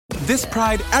This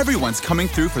Pride, everyone's coming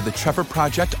through for the Trevor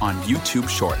Project on YouTube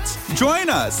Shorts. Join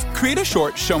us! Create a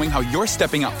short showing how you're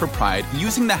stepping out for Pride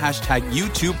using the hashtag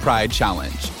YouTube Pride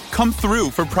Challenge. Come through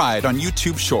for Pride on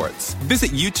YouTube Shorts.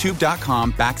 Visit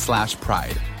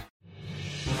youtube.com/pride.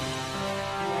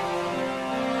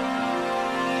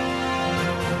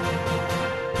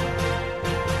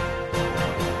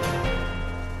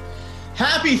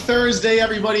 Happy Thursday,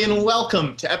 everybody, and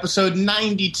welcome to episode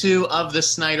 92 of the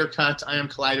Sneider Cut. I am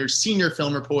Collider's senior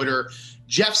film reporter,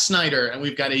 Jeff Sneider, and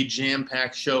we've got a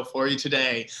jam-packed show for you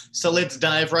today. So let's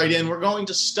dive right in. We're going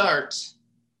to start,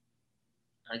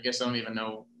 I guess I don't even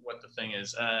know what the thing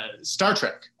is, Star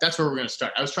Trek. That's where we're going to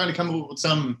start. I was trying to come up with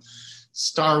some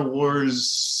Star Wars,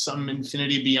 some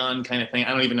Infinity Beyond kind of thing.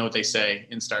 I don't even know what they say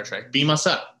in Star Trek. Beam us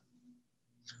up.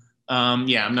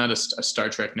 Yeah, I'm not a Star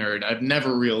Trek nerd. I've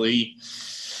never really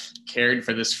cared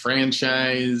for this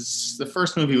franchise. The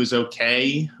first movie was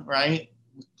okay, right?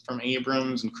 From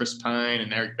Abrams and Chris Pine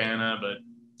and Eric Bana, but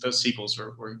those sequels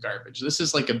were garbage. This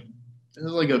is like a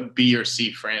B or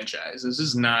C franchise. This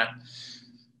is not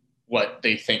what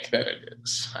they think that it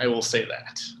is. I will say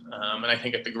that. And I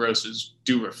think that the grosses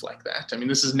do reflect that. I mean,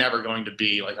 this is never going to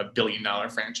be like $1 billion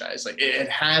franchise. Like it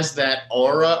has that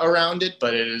aura around it,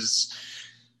 but it is...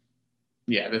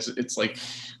 Yeah, it's like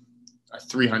a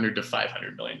 $300 to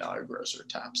 $500 million grosser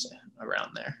tops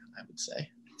around there, I would say.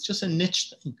 It's just a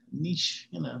niche thing,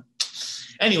 you know.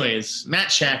 Anyways, Matt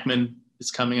Shakman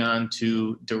is coming on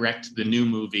to direct the new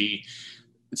movie.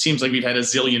 It seems like we've had a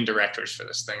zillion directors for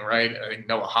this thing, right? I think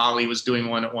Noah Hawley was doing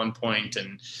one at one point,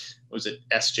 and was it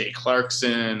S.J.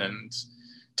 Clarkson and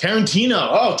Tarantino?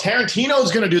 Oh,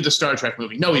 Tarantino's going to do the Star Trek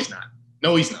movie. No, he's not.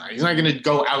 No, he's not. He's not going to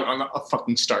go out on a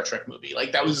fucking Star Trek movie.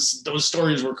 Like those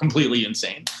stories were completely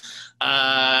insane.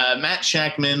 Matt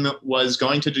Shakman was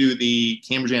going to do the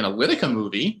Cambridge Analytica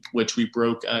movie, which we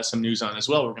broke some news on as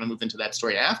well. We're going to move into that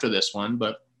story after this one,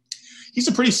 but he's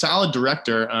a pretty solid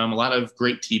director. A lot of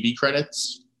great TV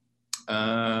credits.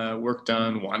 Worked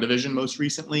on WandaVision most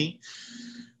recently.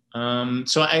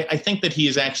 So I think that he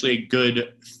is actually a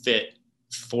good fit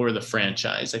for the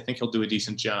franchise. I think he'll do a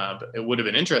decent job. It would have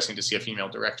been interesting to see a female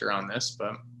director on this,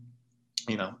 but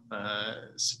you know,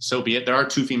 so be it. There are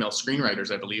two female screenwriters,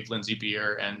 I believe, Lindsay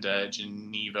Beer and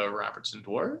Geneva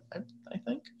Robertson-Dwyer, I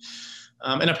think.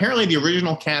 And apparently the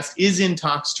original cast is in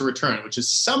talks to return, which is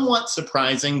somewhat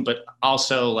surprising, but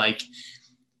also like,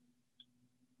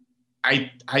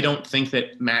 I don't think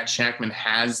that Matt Shakman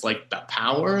has like the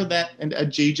power that a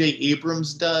J.J.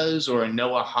 Abrams does or a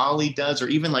Noah Hawley does, or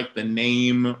even like the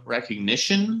name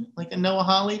recognition like a Noah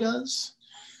Hawley does.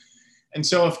 And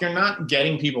so if you're not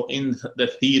getting people in the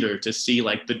theater to see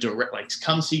like the direct, like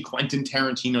come see Quentin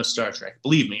Tarantino Star Trek,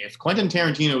 believe me, if Quentin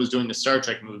Tarantino was doing the Star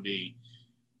Trek movie,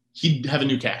 he'd have a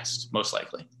new cast, most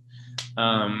likely,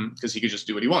 because he could just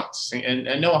do what he wants.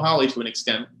 And Noah Hawley, to an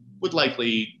extent, would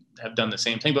likely have done the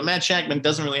same thing, but Matt Shakman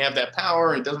doesn't really have that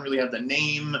power. It doesn't really have the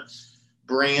name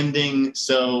branding.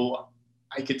 So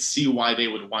I could see why they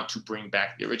would want to bring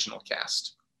back the original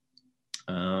cast.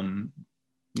 You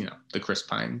know, the Chris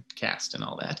Pine cast and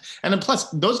all that. And then plus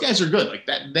those guys are good. Like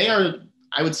that, they are,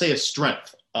 I would say, a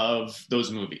strength of those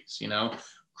movies. You know,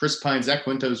 Chris Pine, Zach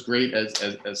Quinto's great as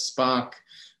Spock.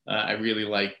 I really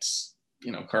liked,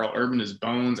 you know, Carl Urban as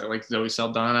Bones. I like Zoe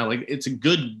Saldana. Like, it's a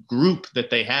good group that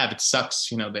they have. It sucks,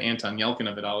 you know, the Anton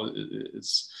Yelkin of it all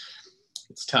it's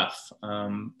tough.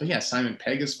 But yeah, Simon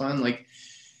Pegg is fun. Like,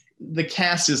 the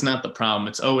cast is not the problem.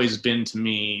 It's always been, to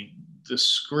me, the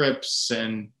scripts,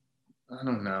 and I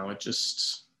don't know,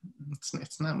 it's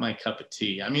not my cup of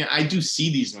tea. I mean, I do see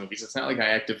these movies. It's not like I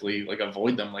actively like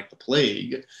avoid them like the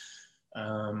plague.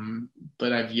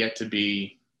 But I've yet to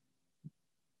be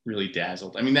really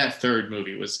dazzled. I mean, that third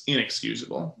movie was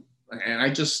inexcusable. And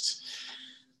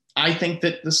I think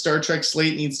that the Star Trek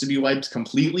slate needs to be wiped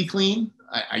completely clean.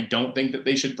 I don't think that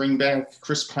they should bring back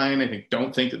Chris Pine. I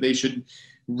don't think that they should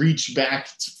reach back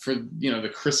for, you know, the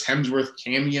Chris Hemsworth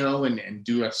cameo and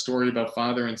do a story about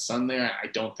father and son there. I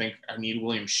don't think I need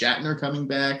William Shatner coming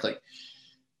back. Like,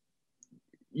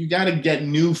 you got to get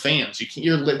new fans.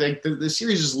 You're like, the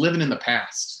series is living in the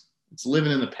past. It's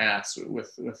living in the past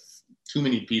with too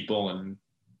many people and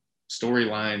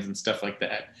storylines and stuff like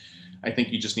that. I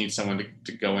think you just need someone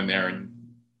to go in there and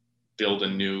build a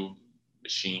new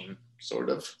machine, sort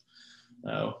of,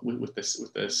 with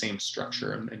the same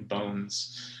structure and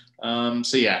bones.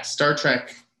 So yeah, Star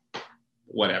Trek,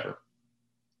 whatever.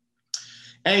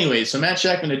 Anyway, so Matt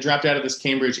Shakman had dropped out of this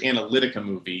Cambridge Analytica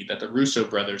movie that the Russo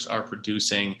brothers are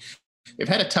producing. They've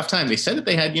had a tough time. They said that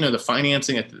they had, you know, the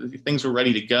financing, things were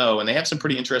ready to go, and they have some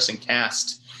pretty interesting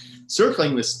cast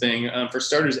circling this thing. For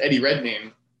starters, Eddie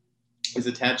Redmayne is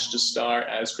attached to star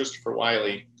as Christopher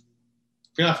Wiley.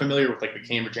 If you're not familiar with like the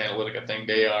Cambridge Analytica thing,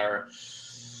 they are,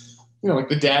 like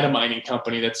the data mining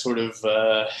company that sort of,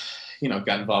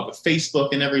 got involved with Facebook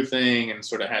and everything and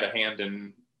sort of had a hand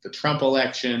in the Trump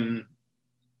election.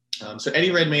 So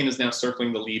Eddie Redmayne is now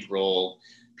circling the lead role.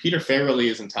 Peter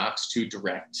Farrelly is in talks to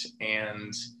direct.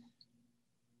 And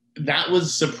that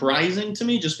was surprising to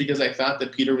me just because I thought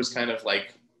that Peter was kind of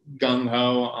like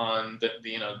gung-ho on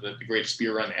the greatest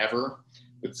beer run ever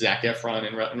with Zac Efron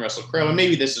and Russell Crowe. And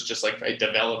maybe this is just like a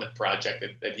development project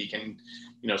that he can,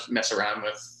 mess around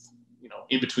with,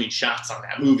 in between shots on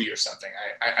that movie or something.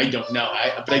 I don't know.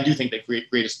 But I do think that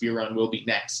greatest beer run will be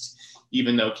next,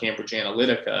 even though Cambridge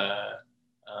Analytica,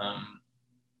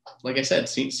 like I said,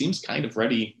 seems kind of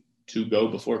ready to go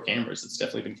before cameras. It's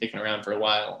definitely been kicking around for a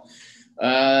while.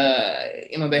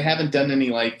 They haven't done any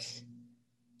like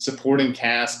supporting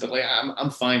cast, but like I'm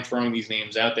fine throwing these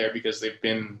names out there because they've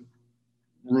been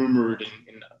rumored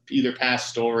in either past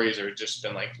stories or just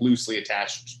been like loosely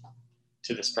attached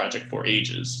to this project for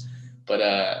ages. But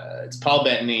it's Paul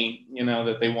Bettany,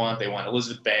 that they want. They want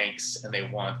Elizabeth Banks and they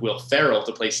want Will Ferrell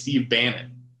to play Steve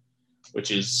Bannon,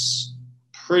 which is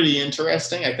pretty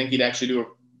interesting. I think he'd actually do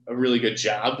a really good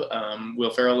job.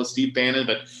 Will Ferrell is Steve Bannon,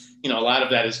 but a lot of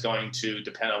that is going to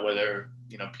depend on whether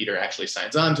Peter actually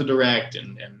signs on to direct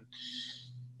and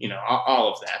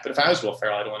all of that. But if I was Will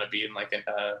Ferrell, I'd want to be in like an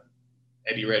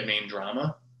Eddie Redmayne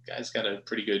drama. Guy's got a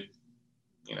pretty good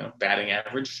batting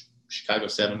average. Chicago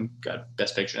 7 got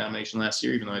Best Picture nomination last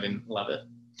year, even though I didn't love it.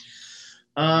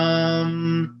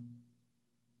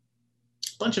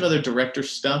 Bunch of other director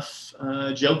stuff.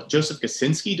 Joseph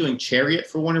Kosinski doing Chariot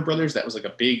for Warner Brothers. That was like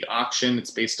a big auction.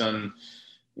 It's based on,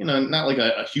 not like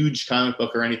a huge comic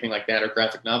book or anything like that or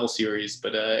graphic novel series,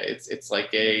 but it's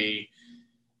like a,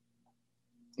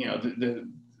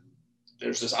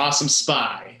 there's this awesome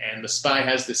spy, and the spy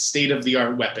has this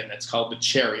state-of-the-art weapon that's called the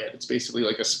Chariot. It's basically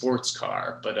like a sports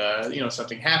car, but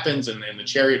something happens, and the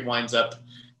Chariot winds up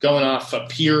going off a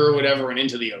pier or whatever and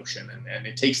into the ocean, and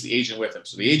it takes the agent with him.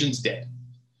 So the agent's dead.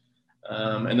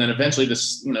 And then eventually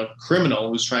this, criminal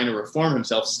who's trying to reform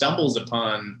himself stumbles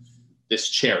upon this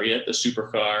Chariot, the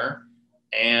supercar,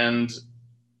 and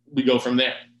we go from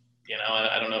there.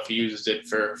 I don't know if he uses it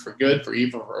for good, for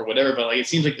evil, or whatever, but like it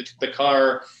seems like the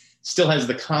car still has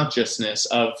the consciousness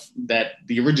of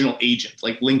the original agent,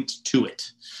 like linked to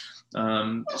it.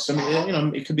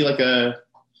 It could be like a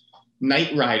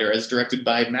Knight Rider as directed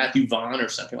by Matthew Vaughn or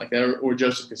something like that, or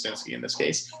Joseph Kosinski in this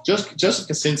case. Joseph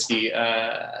Kosinski,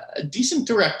 a decent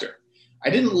director. I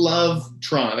didn't love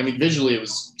Tron. I mean, visually it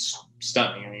was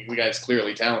stunning. I mean, the guy's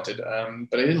clearly talented,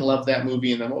 but I didn't love that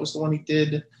movie. And then what was the one he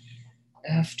did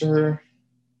after?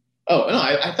 Oh, no,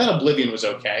 I thought Oblivion was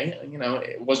okay.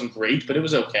 It wasn't great, but it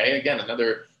was okay. Again,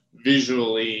 another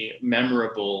visually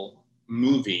memorable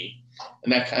movie.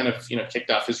 And that kind of,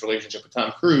 kicked off his relationship with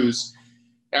Tom Cruise.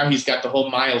 Now he's got the whole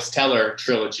Miles Teller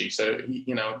trilogy. So,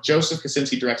 Joseph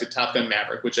Kosinski directed Top Gun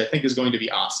Maverick, which I think is going to be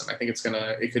awesome. I think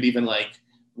it could even like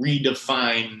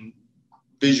redefine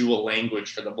visual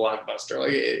language for the blockbuster.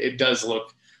 Like it does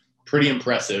look pretty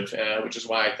impressive, which is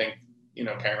why I think,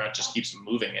 Paramount just keeps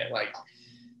moving it. Like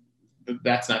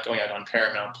that's not going out on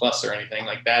Paramount Plus or anything.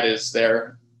 Like that's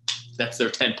their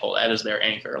tentpole. That is their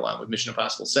anchor along with Mission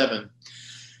Impossible 7.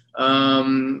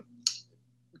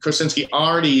 Kosinski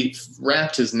already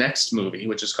wrapped his next movie,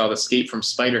 which is called Escape from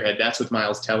Spiderhead. That's with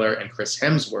Miles Teller and Chris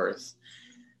Hemsworth.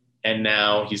 And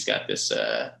now he's got this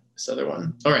other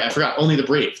one. All right, I forgot. Only the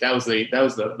Brave. That was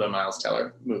the Miles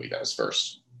Teller movie that was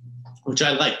first, which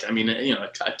I liked. I mean, a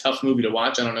tough movie to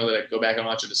watch. I don't know that I'd go back and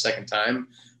watch it a second time,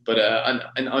 but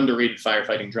an underrated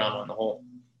firefighting drama on the whole.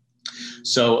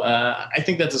 So I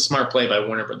think that's a smart play by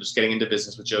Warner Brothers, getting into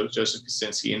business with Joseph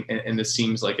Kosinski, and this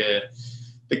seems like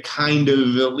the kind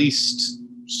of at least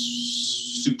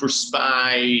super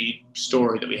spy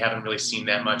story that we haven't really seen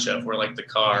that much of, where like the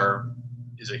car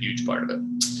is a huge part of it.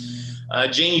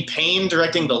 Jamie Payne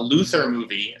directing the Luther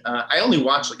movie. I only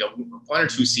watched like one or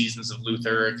two seasons of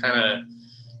Luther. It kind of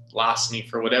lost me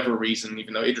for whatever reason,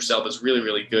 even though Idris Elba is really,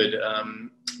 really good,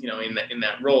 in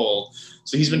that role.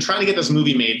 So he's been trying to get this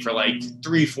movie made for like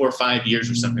 3, 4, 5 years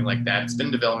or something like that. It's been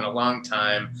in development a long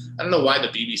time. I don't know why the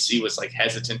BBC was like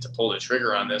hesitant to pull the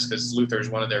trigger on this, because Luther is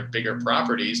one of their bigger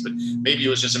properties, but maybe it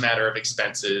was just a matter of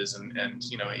expenses and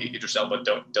Idris Elba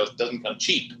doesn't come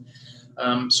cheap.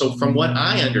 So from what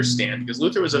I understand, because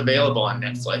Luther was available on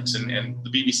Netflix, and the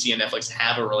BBC and Netflix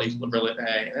have a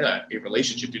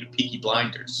relationship due to Peaky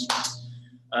Blinders.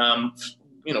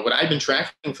 What I've been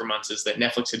tracking for months is that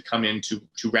Netflix had come in to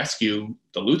rescue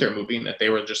the Luther movie, and that they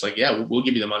were just like, yeah, we'll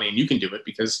give you the money and you can do it,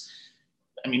 because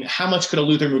I mean, how much could a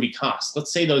Luther movie cost?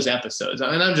 Let's say those episodes,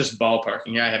 and I'm just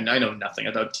ballparking. I know nothing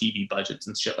about TV budgets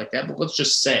and shit like that, but let's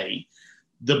just say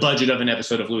the budget of an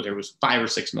episode of Luther was $5 or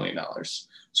 $6 million.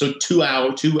 So 2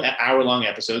 hour long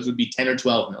episodes would be 10 or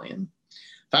 12 million.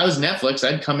 If I was Netflix,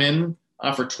 I'd come in,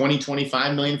 offer 20,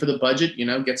 25 million for the budget,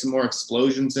 get some more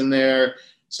explosions in there,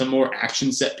 some more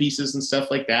action set pieces and stuff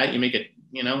like that. You make it,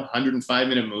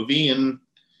 105-minute movie, and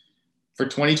for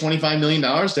 20, $25 million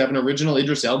to have an original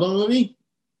Idris Elba movie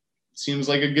seems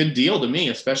like a good deal to me,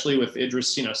 especially with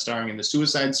Idris, starring in the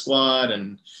Suicide Squad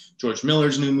and George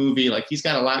Miller's new movie. Like, he's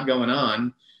got a lot going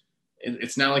on.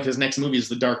 It's not like his next movie is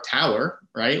The Dark Tower,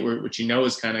 right? Which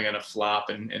is kind of going to flop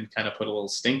and kind of put a little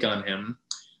stink on him.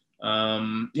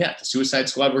 The Suicide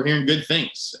Squad, we're hearing good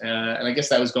things. And I guess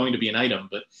that was going to be an item,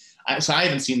 but I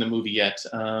haven't seen the movie yet.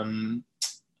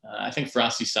 I think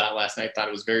Frosty saw it last night, thought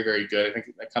it was very, very good. I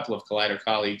think a couple of Collider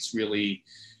colleagues really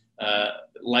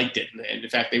liked it. And in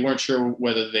fact, they weren't sure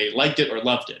whether they liked it or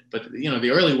loved it. But, the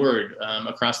early word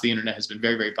across the internet has been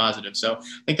very, very positive. So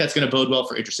I think that's going to bode well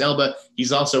for Idris Elba.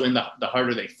 He's also in the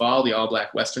Harder They Fall, the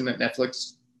all-black Western that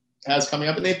Netflix has coming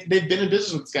up. And they've been in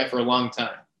business with this guy for a long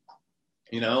time.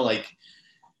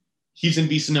 He's in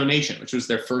Beast of No Nation, which was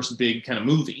their first big kind of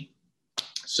movie.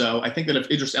 So I think that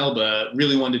if Idris Elba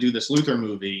really wanted to do this Luther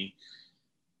movie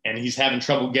and he's having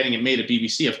trouble getting it made at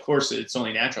BBC, of course, it's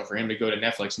only natural for him to go to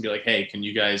Netflix and be like, hey, can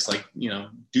you guys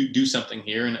do something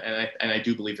here? And I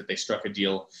do believe that they struck a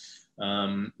deal.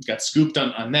 Got scooped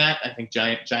on that. I think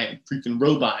Giant Freaking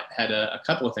Robot had a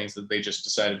couple of things that they just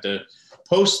decided to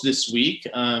post this week,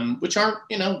 which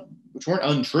weren't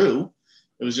untrue.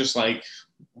 It was just like,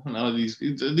 I don't know,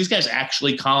 these guys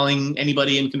actually calling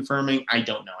anybody and confirming? I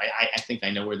don't know. I think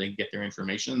I know where they get their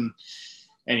information.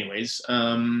 Anyways,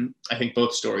 I think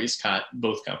both stories caught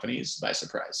both companies by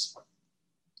surprise.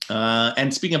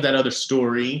 And speaking of that other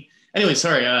story, anyway,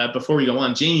 sorry, before we go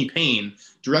on, Jamie Payne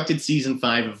directed season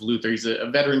 5 of Luther. He's a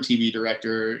veteran TV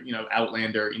director,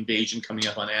 Outlander, Invasion coming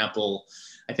up on Apple.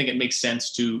 I think it makes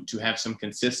sense to have some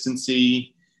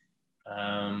consistency.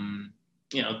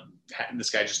 This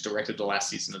guy just directed the last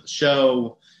season of the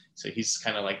show, so he's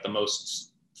kind of like the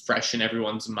most fresh in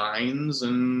everyone's minds.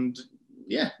 And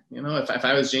if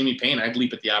I was Jamie Payne, I'd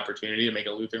leap at the opportunity to make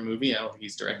a Luther movie. I don't think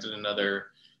he's directed another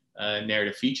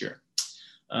narrative feature.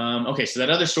 Okay, so that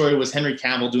other story was Henry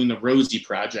Cavill doing the Rosie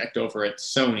project over at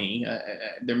Sony.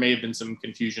 There may have been some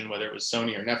confusion whether it was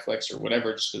Sony or Netflix or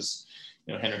whatever, just because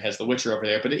Henry has The Witcher over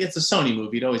there, but it's a Sony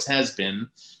movie. It always has been.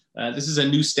 This is a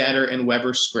Neustadter and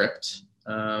Weber script.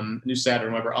 Neustadter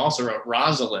and Weber also wrote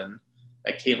Rosalind,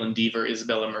 that Caitlin Dever,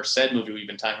 Isabella Merced movie we've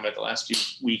been talking about the last few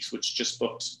weeks, which just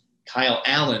booked Kyle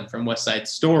Allen from West Side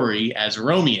Story as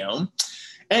Romeo.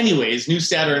 Anyways,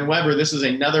 Neustadter and Weber, this is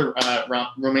another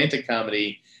romantic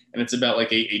comedy, and it's about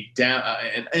like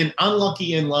an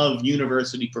unlucky in love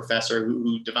university professor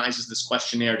who devises this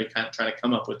questionnaire to kind of try to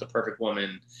come up with the perfect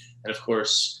woman. And of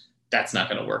course, that's not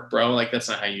going to work, bro. Like, that's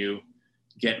not how you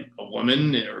get a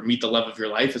woman or meet the love of your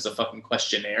life, as a fucking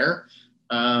questionnaire.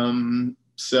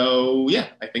 So yeah,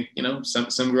 I think,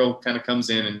 some girl kind of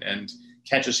comes in and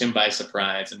catches him by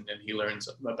surprise, and he learns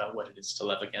about what it is to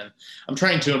love again. I'm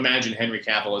trying to imagine Henry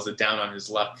Cavill as a down on his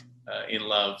luck in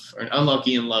love, or an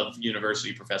unlucky in love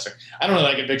university professor. I don't know if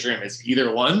I can picture him as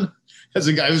either one, as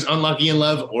a guy who's unlucky in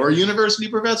love or a university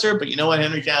professor, but you know what,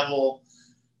 Henry Cavill,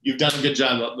 you've done a good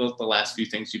job the last few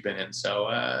things you've been in. So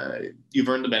you've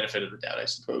earned the benefit of the doubt, I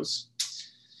suppose.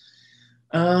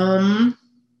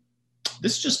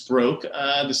 This just broke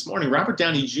this morning. Robert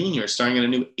Downey Jr. starring in a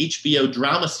new HBO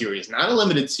drama series, not a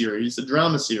limited series, a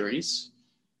drama series.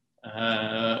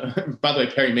 By the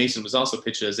way, Perry Mason was also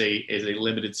pitched as a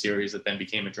limited series that then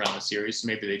became a drama series. So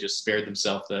maybe they just spared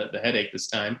themselves the headache this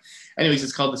time. Anyways,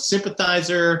 it's called The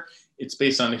Sympathizer. It's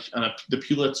based on the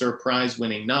Pulitzer Prize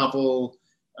winning novel.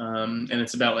 And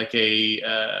it's about like a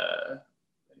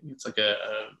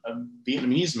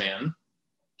Vietnamese man.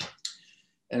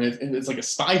 And it's like a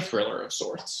spy thriller of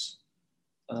sorts.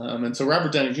 And so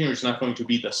Robert Downey Jr. is not going to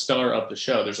be the star of the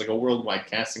show. There's like a worldwide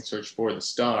casting search for the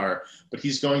star, but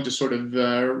he's going to sort of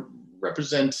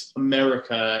represent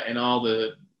America and all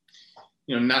the,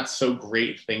 not so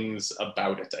great things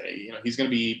about it. He's going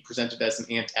to be presented as an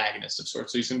antagonist of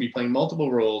sorts. So he's going to be playing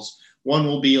multiple roles. One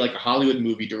will be like a Hollywood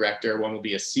movie director. One will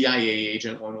be a CIA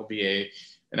agent. One will be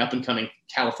an up-and-coming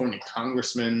California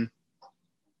congressman.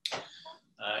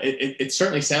 It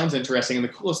certainly sounds interesting, and the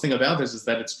coolest thing about this is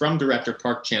that it's from director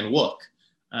Park Chan-wook,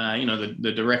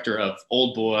 the director of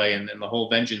Old Boy and the whole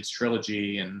Vengeance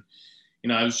trilogy, and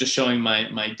I was just showing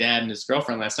my dad and his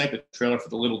girlfriend last night the trailer for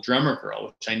The Little Drummer Girl,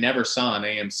 which I never saw on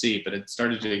AMC, but it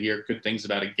started to hear good things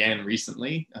about again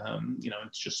recently.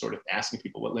 It's just sort of asking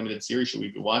people what limited series should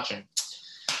we be watching.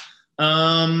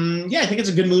 I think it's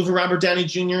a good move for Robert Downey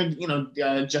Jr.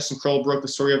 Justin Kroll broke the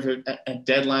story of it at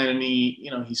Deadline, and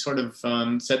he sort of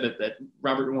said that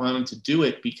Robert wanted to do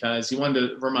it because he wanted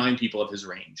to remind people of his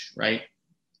range, right?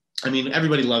 I mean,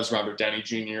 everybody loves Robert Downey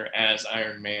Jr. as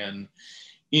Iron Man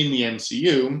in the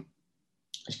MCU.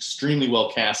 Extremely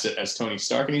well cast as Tony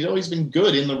Stark, and he's always been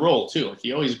good in the role too. Like,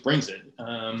 he always brings it.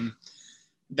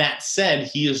 That said,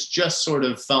 he has just sort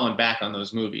of fallen back on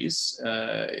those movies.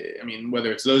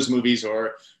 Whether it's those movies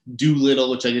or Dolittle,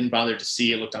 which I didn't bother to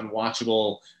see, it looked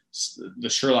unwatchable. The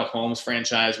Sherlock Holmes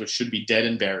franchise, which should be dead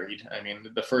and buried. I mean,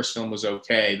 the first film was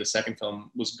okay. The second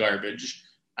film was garbage.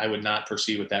 I would not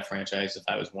proceed with that franchise if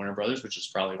I was Warner Brothers, which is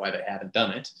probably why they haven't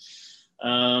done it.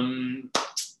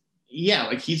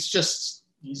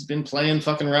 He's been playing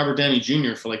fucking Robert Downey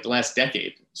Jr. for like the last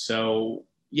decade. So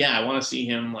yeah, I want to see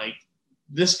him. Like,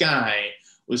 this guy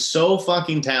was so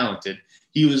fucking talented.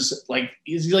 He's like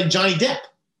Johnny Depp.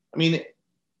 I mean,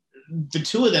 the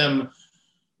two of them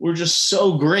were just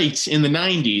so great in the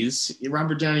 90s.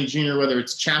 Robert Downey Jr., whether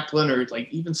it's Chaplin or like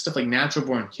even stuff like Natural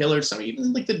Born Killers,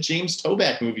 even like the James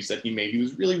Toback movies that he made, he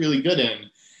was really, really good in.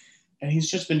 And he's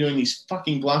just been doing these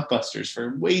fucking blockbusters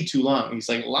for way too long. He's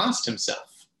like lost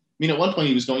himself. I mean, at one point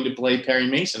he was going to play Perry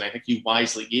Mason. I think he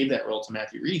wisely gave that role to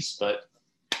Matthew Rhys, but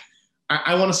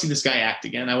I want to see this guy act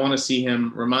again. I want to see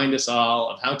him remind us all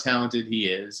of how talented he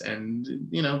is. And,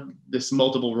 this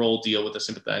multiple role deal with the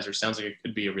Sympathizer sounds like it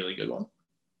could be a really good one.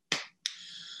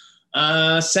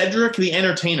 Cedric the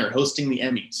Entertainer hosting the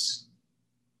Emmys.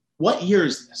 What year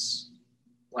is this?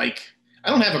 Like, I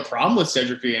don't have a problem with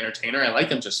Cedric the Entertainer. I like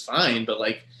him just fine, but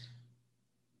like,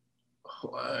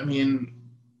 I mean,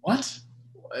 what?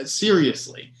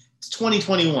 Seriously. It's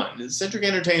 2021. Cedric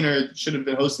Entertainer should have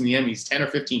been hosting the Emmys 10 or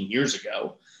 15 years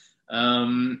ago.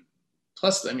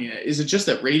 Plus, I mean, is it just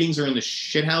that ratings are in the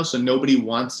shithouse and nobody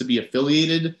wants to be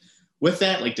affiliated with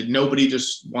that? Like, did nobody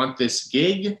just want this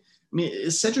gig? I mean,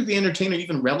 is Cedric the Entertainer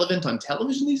even relevant on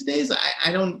television these days?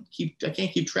 I can't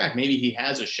keep track. Maybe he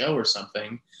has a show or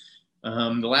something.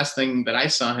 The last thing that I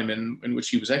saw him in which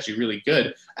he was actually really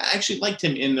good, I actually liked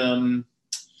him in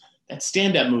that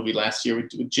stand-up movie last year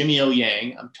with Jimmy O.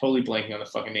 Yang. I'm totally blanking on the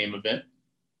fucking name of it.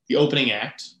 The opening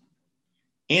act.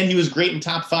 And he was great in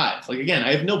Top 5. Like, again,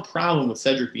 I have no problem with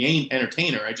Cedric the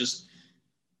Entertainer.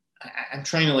 I'm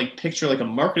trying to like picture like a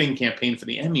marketing campaign for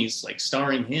the Emmys, like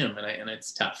starring him, and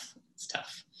it's tough. It's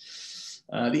tough.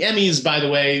 The Emmys, by the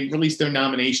way, released their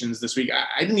nominations this week.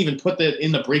 I didn't even put that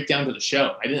in the breakdown to the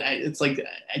show.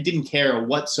 I didn't care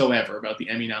whatsoever about the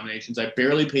Emmy nominations. I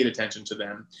barely paid attention to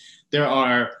them. There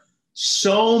are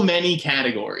so many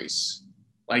categories.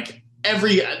 Like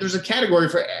there's a category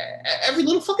for every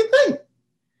little fucking thing.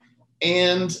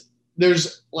 And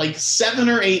there's like 7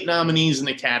 or 8 nominees in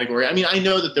the category. I mean, I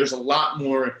know that there's a lot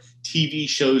more TV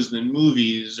shows than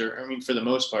movies, for the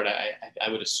most part, I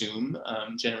would assume,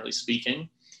 generally speaking.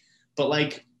 But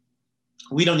like,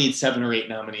 we don't need 7 or 8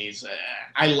 nominees.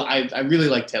 I really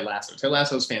like Ted Lasso. Ted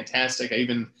Lasso is fantastic.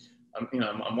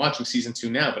 I'm watching season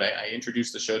 2 now, but I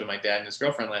introduced the show to my dad and his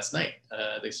girlfriend last night.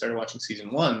 They started watching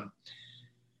season 1.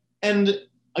 And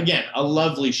again, a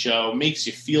lovely show, makes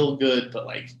you feel good, but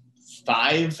like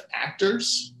 5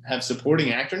 actors have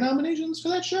supporting actor nominations for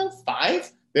that show.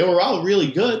 5? They were all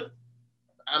really good.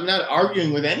 I'm not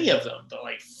arguing with any of them, but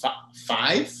like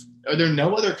 5? Are there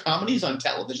no other comedies on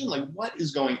television? Like, what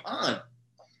is going on?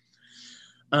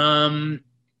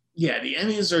 Yeah, the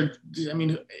Emmys are,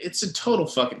 it's a total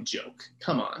fucking joke.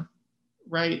 Come on.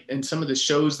 Right? And some of the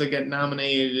shows that get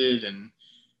nominated, and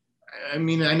I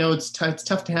know it's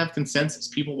tough to have consensus.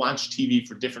 People watch TV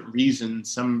for different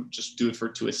reasons. Some just do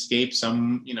it to escape.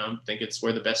 Some, think it's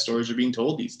where the best stories are being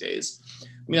told these days.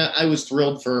 I was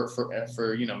thrilled for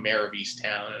Mayor of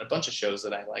Easttown and a bunch of shows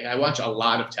that I like. I watch a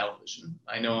lot of television.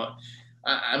 I know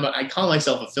I call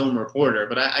myself a film reporter,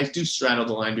 but I do straddle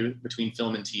the line between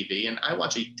film and TV, and I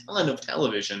watch a ton of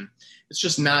television. It's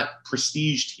just not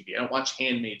prestige TV. I don't watch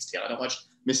Handmaid's Tale. I don't watch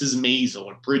Mrs. Maisel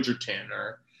or Bridgerton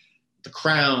or The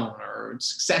Crown or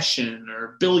Succession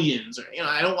or Billions. Or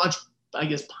I don't watch,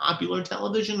 popular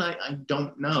television. I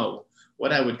don't know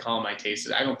what I would call my taste.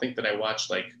 I don't think that I watch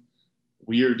like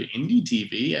weird indie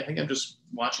TV. I think I'm just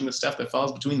watching the stuff that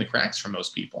falls between the cracks for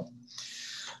most people.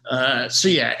 So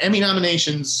yeah, Emmy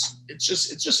nominations, it's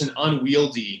just an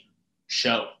unwieldy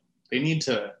show. They need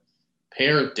to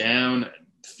pare it down,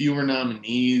 fewer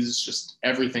nominees, just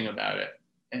everything about it.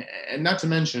 And not to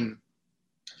mention,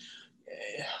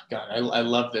 God, I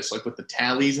love this, like with the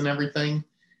tallies and everything,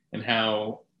 and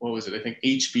how, what was it? I think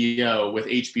HBO with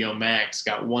HBO Max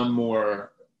got one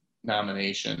more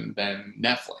nomination than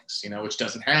Netflix, which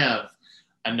doesn't have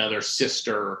another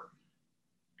sister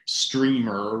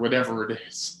streamer or whatever it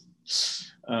is.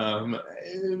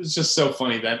 It was just so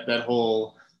funny that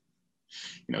whole,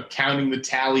 counting the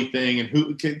tally thing, and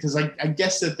who, because I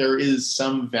guess that there is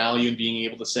some value in being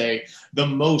able to say the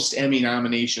most Emmy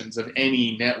nominations of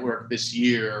any network this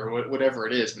year, or whatever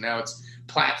it is. But now it's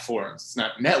platforms. It's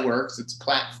not networks, it's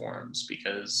platforms,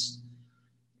 because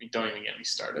don't even get me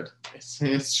started.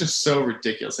 It's just so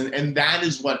ridiculous. And that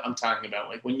is what I'm talking about.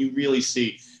 Like when you really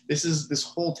see this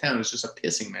whole town is just a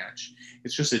pissing match.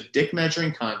 It's just a dick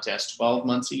measuring contest 12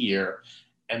 months a year,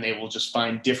 and they will just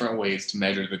find different ways to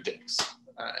measure the dicks.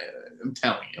 I'm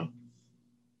telling you.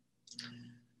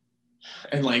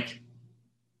 And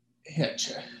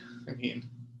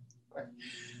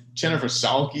Jennifer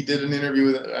Salke did an interview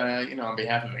with, on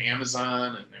behalf of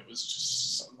Amazon, and it was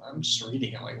just, I'm just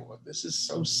reading it like, this is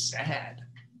so sad.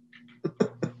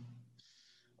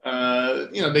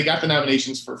 They got the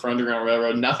nominations for Underground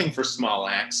Railroad, nothing for Small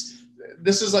Axe.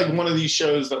 This is like one of these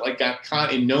shows that like got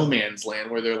caught in no man's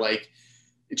land, where they're like,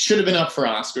 it should have been up for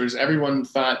Oscars. Everyone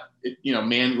thought,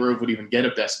 Mangrove would even get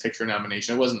a Best Picture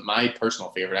nomination. It wasn't my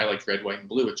personal favorite. I liked Red, White, and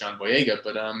Blue with John Boyega,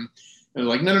 but they're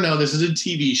like, no, this is a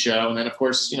TV show. And then, of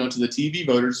course, to the TV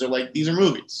voters, they're like, these are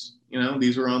movies.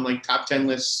 These were on like top 10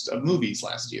 lists of movies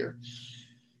last year.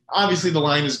 Obviously, the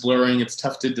line is blurring. It's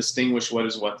tough to distinguish what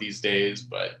is what these days,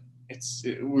 but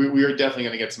we are definitely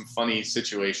going to get some funny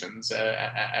situations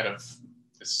out of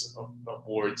this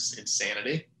awards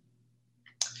insanity.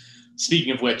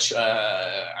 Speaking of which,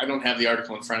 I don't have the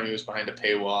article in front of me. It was behind a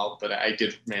paywall, but I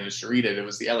did manage to read it. It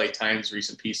was the LA Times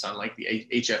recent piece on like the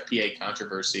HFPA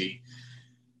controversy.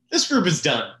 This group is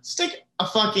done. Stick a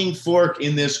fucking fork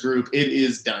in this group. It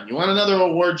is done. You want another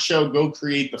award show? Go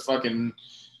create the fucking,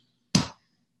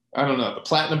 the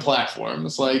Platinum Platform.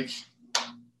 It's like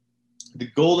the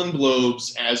Golden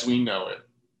Globes as we know it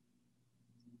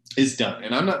is done.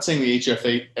 And I'm not saying the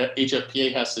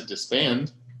HFPA has to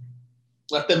disband.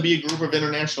 Let them be a group of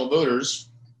international voters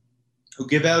who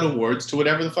give out awards to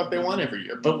whatever the fuck they want every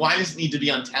year. But why does it need to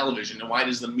be on television? And why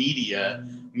does the media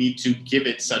need to give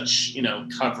it such,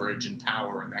 coverage and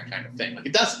power and that kind of thing? Like,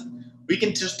 it doesn't. We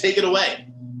can just take it away.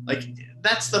 Like,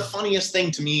 that's the funniest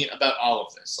thing to me about all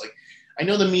of this. Like, I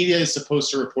know the media is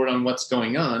supposed to report on what's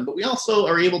going on, but we also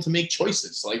are able to make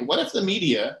choices. Like, what if the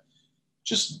media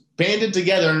just banded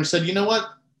together and said, you know what?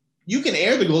 You can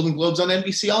air the Golden Globes on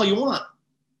NBC all you want.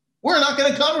 We're not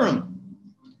going to cover them.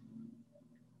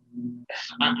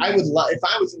 I would love, if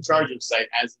I was in charge of site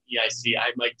as EIC,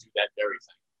 I might do that very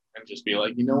thing and just be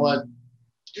like, you know what,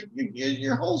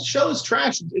 your whole show is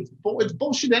trash. It's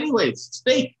bullshit anyways. It's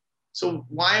fake. So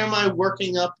why am I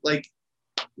working up like,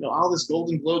 all this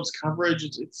Golden Globes coverage?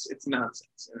 It's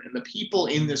nonsense. And the people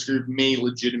in this group may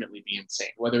legitimately be insane.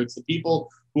 Whether it's the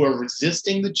people who are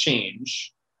resisting the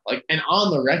change, like, and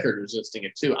on the record resisting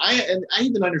it too. I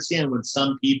even understand when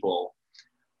some people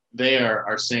there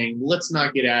are saying, let's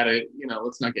not get at it,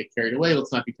 let's not get carried away,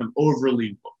 let's not become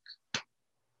overly woke.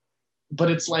 But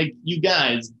it's like, you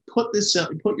guys put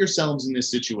yourselves in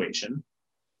this situation.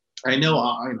 I know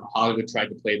Hollywood tried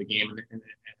to play the game, and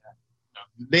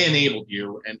they enabled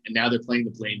you, and now they're playing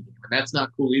the blame game, and that's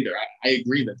not cool either. I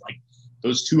agree that like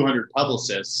those 200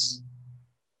 publicists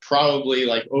probably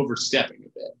like overstepping a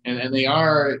bit, and they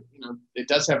are, it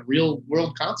does have real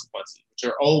world consequences, which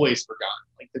are always forgotten.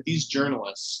 Like that these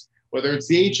journalists, whether it's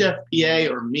the HFPA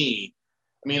or me,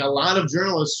 a lot of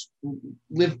journalists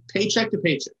live paycheck to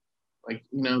paycheck, like,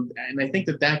 and I think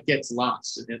that gets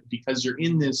lost because you're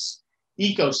in this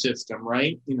ecosystem,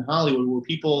 right, in Hollywood, where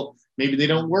people, maybe they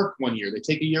don't work 1 year, they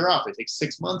take a year off, they take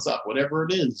 6 months off, whatever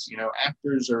it is,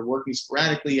 actors are working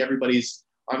sporadically, everybody's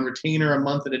on retainer a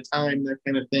month at a time, that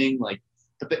kind of thing. Like,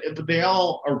 but they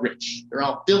all are rich. They're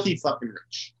all filthy fucking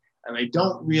rich. And they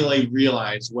don't really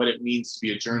realize what it means to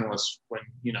be a journalist when,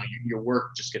 your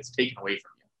work just gets taken away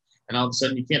from you. And all of a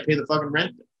sudden you can't pay the fucking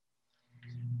rent.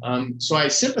 So I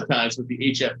sympathize with the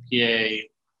HFPA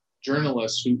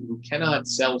journalists who cannot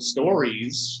sell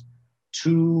stories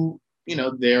to,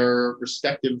 their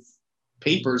respective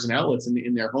papers and outlets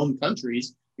in their home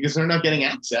countries because they're not getting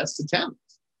access to talent.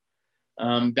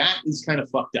 That is kind of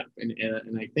fucked up.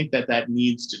 And I think that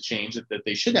needs to change, that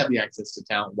they should have the access to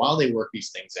talent while they work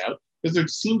these things out, because they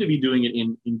seem to be doing it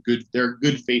in their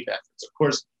good faith efforts. Of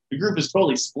course, the group is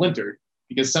totally splintered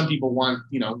because some people want,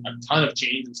 a ton of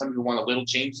change and some people want a little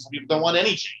change. Some people don't want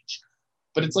any change.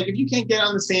 But it's like, if you can't get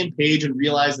on the same page and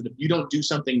realize that if you don't do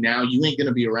something now, you ain't going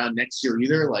to be around next year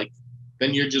either, like,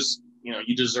 then you're just,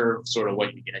 you deserve sort of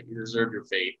what you get. You deserve your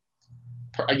fate.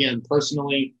 Again,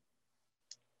 personally,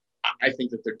 I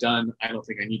think that they're done. I don't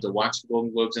think I need to watch the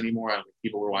Golden Globes anymore. I don't think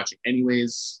people were watching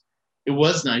anyways. It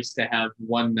was nice to have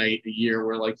one night a year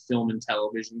where like film and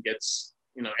television gets,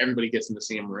 everybody gets in the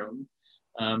same room.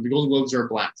 The Golden Globes are a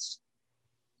blast.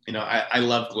 I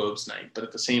love Globes night, but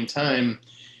at the same time,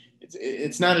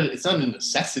 it's not a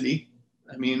necessity.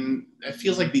 I mean, it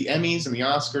feels like the Emmys and the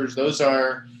Oscars, those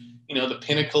are, the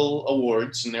pinnacle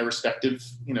awards in their respective,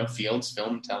 fields,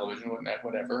 film, television,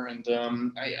 whatever. And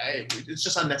it's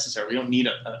just unnecessary. We don't need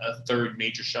a third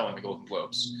major show on the Golden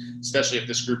Globes, especially if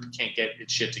this group can't get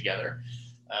its shit together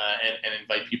and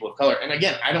invite people of color. And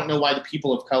again, I don't know why the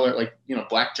people of color, like,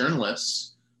 Black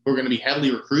journalists who are going to be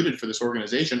heavily recruited for this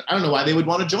organization, I don't know why they would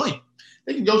want to join.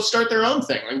 They can go start their own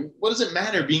thing. Like, what does it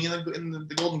matter being in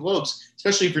the Golden Globes,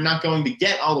 especially if you're not going to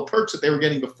get all the perks that they were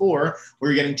getting before,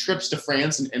 where you're getting trips to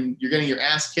France and you're getting your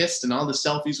ass kissed and all the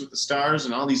selfies with the stars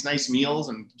and all these nice meals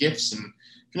and gifts, and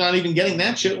if you're not even getting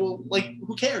that shit, well, like,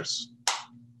 who cares?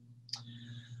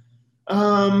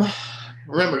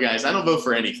 Remember, guys, I don't vote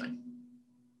for anything.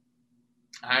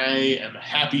 I am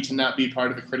happy to not be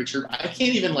part of the critics group. I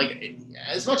can't even, like,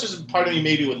 as much as part of me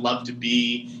maybe would love to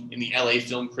be in the LA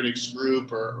Film Critics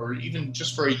group or even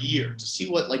just for a year to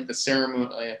see what, like, the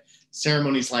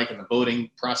ceremony's like and the voting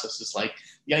process is like.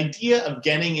 The idea of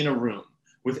getting in a room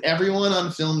with everyone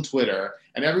on film Twitter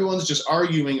and everyone's just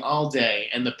arguing all day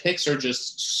and the picks are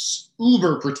just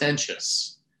uber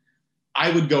pretentious,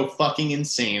 I would go fucking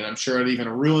insane. I'm sure I'd even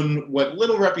ruin what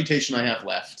little reputation I have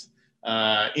left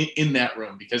in that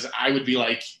room, because I would be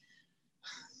like,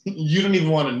 you don't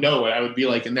even want to know what I would be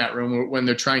like in that room when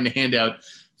they're trying to hand out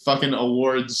fucking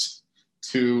awards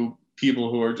to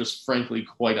people who are just frankly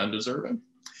quite undeserving.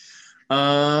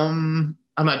 I'm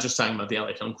not just talking about the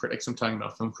LA Film Critics. I'm talking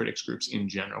about film critics groups in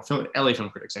general. LA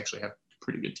Film Critics actually have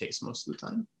pretty good taste most of the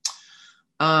time.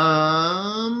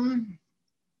 All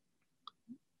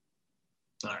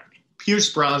right.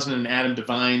 Pierce Brosnan and Adam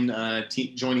Devine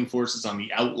joining forces on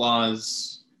The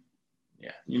Outlaws.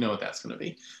 Yeah, you know what that's going to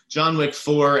be. John Wick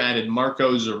 4 added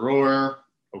Marco Zaror.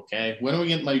 Okay, when are we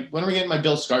getting my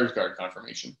Bill Skarsgård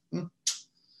confirmation?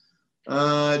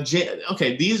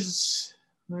 Okay, these.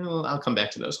 Well, I'll come back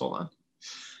to those. Hold on.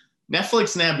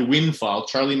 Netflix nabbed Windfall,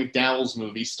 Charlie McDowell's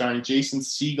movie, starring Jason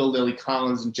Segel, Lily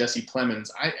Collins, and Jesse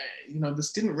Plemons.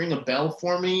 This didn't ring a bell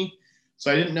for me.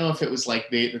 So I didn't know if it was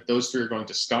like that those three are going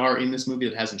to star in this movie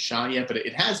that hasn't shot yet, but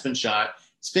it has been shot.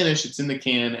 It's finished. It's in the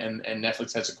can, and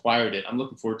Netflix has acquired it. I'm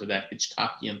looking forward to that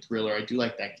Hitchcockian thriller. I do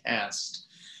like that cast.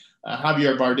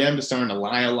 Javier Bardem to star in a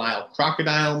Lyle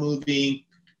Crocodile movie.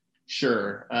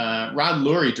 Sure. Rod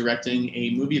Lurie directing a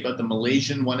movie about the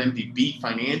Malaysian 1MDB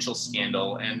financial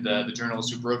scandal and the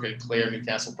journalist who broke it, Claire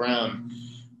Newcastle Brown.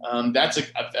 That's a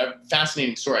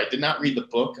fascinating story. I did not read the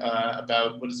book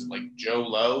about, what is it, like Joe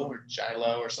Low or Jai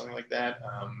Low or something like that.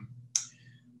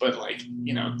 But like,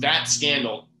 that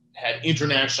scandal had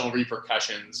international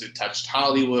repercussions. It touched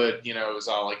Hollywood. It was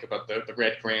all like about the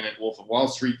Red Granite Wolf of Wall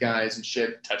Street guys and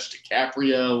shit. It touched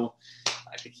DiCaprio.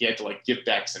 I think he had to like give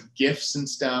back some gifts and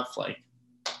stuff. Like,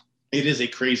 it is a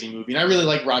crazy movie. And I really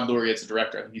like Rod Lurie as a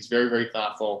director. I think he's very, very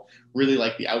thoughtful. Really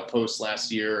like The Outpost last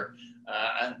year.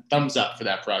 Thumbs up for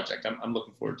that project. I'm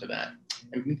looking forward to that.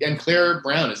 And Claire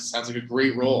Brown sounds like a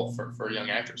great role for a young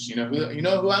actress. You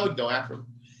know who I would go after?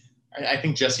 I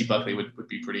think Jessie Buckley would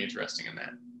be pretty interesting in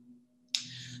that.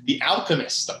 The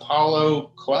Alchemist, the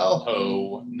Paulo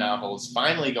Coelho novel, is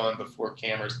finally going before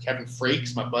cameras. Kevin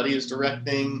Frakes, my buddy, is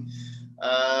directing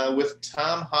with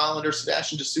Tom Hollander,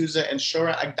 Sebastian D'Souza, and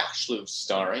Shora Agdashlu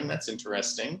starring. That's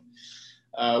interesting.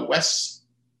 Wes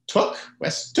Took,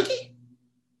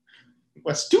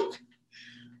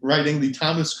 writing the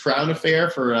Thomas Crown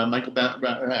Affair for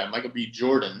Michael B.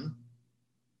 Jordan.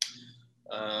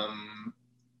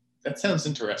 That sounds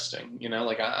interesting.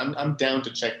 Like I'm down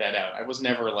to check that out. I was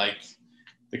never like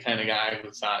the kind of guy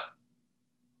who thought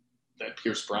that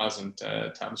Pierce Brosnan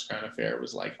Thomas Crown Affair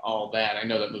was like all that. I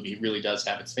know that movie really does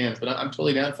have its fans, but I'm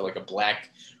totally down for like a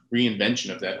black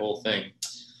reinvention of that whole thing.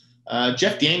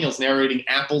 Jeff Daniels narrating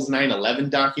Apple's 9/11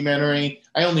 documentary.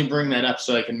 I only bring that up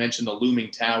so I can mention The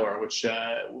Looming Tower, which,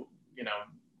 my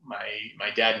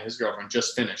dad and his girlfriend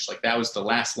just finished. Like, that was the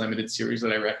last limited series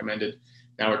that I recommended.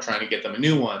 Now we're trying to get them a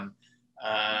new one.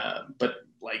 But,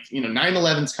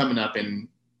 9/11's coming up in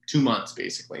 2 months,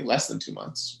 basically, less than 2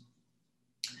 months.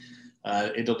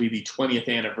 It'll be the 20th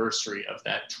anniversary of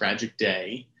that tragic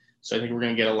day. So I think we're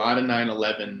going to get a lot of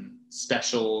 9/11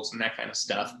 specials and that kind of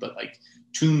stuff. But,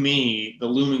 to me, The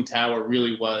Looming Tower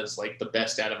really was like the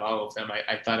best out of all of them.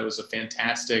 I thought it was a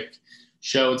fantastic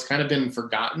show. It's kind of been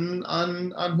forgotten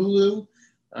on Hulu,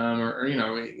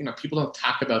 or people don't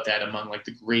talk about that among like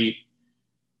the great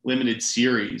limited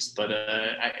series, but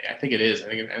I think it is. I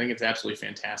think it's absolutely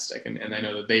fantastic, and I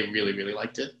know that they really, really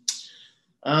liked it.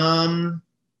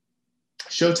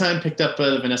 Showtime picked up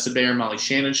the Vanessa Bayer and Molly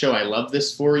Shannon show, I Love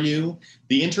This For You.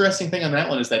 The interesting thing on that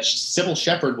one is that Sybil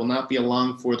Shepherd will not be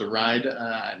along for the ride.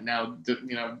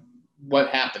 What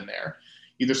happened there?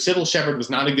 Either Sybil Shepherd was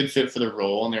not a good fit for the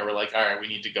role, and they were like, all right, we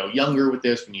need to go younger with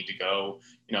this. We need to go,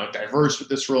 diverse with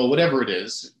this role, whatever it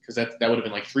is, because that would have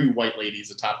been like 3 white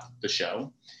ladies atop the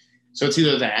show. So it's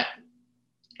either that.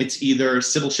 It's either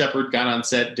Sybil Shepherd got on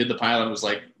set, did the pilot, and was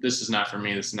like, this is not for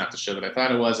me. This is not the show that I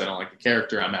thought it was. I don't like the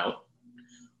character. I'm out.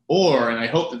 Or, and I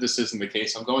hope that this isn't the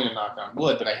case, I'm going to knock on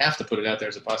wood, but I have to put it out there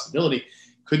as a possibility,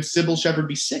 could Sybil Shepherd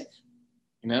be sick?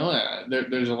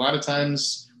 There's a lot of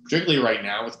times, particularly right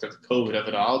now with the COVID of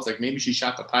it all, it's like maybe she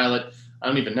shot the pilot. I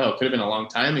don't even know. It could have been a long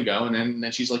time ago. And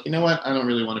then she's like, you know what? I don't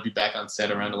really want to be back on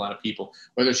set around a lot of people,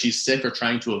 whether she's sick or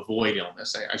trying to avoid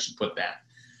illness. I should put that.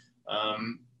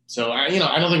 So I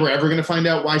don't think we're ever going to find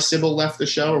out why Sybil left the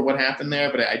show or what happened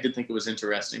there, but I did think it was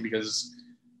interesting because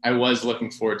I was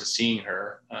looking forward to seeing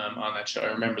her on that show. I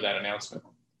remember that announcement.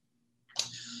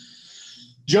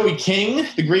 Joey King,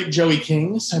 the great Joey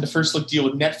King, signed a first look deal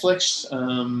with Netflix.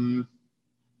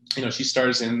 She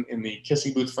stars in the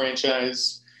Kissing Booth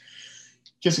franchise.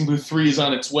 Kissing Booth 3 is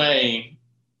on its way.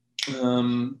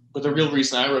 But the real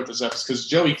reason I wrote this up is because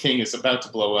Joey King is about to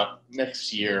blow up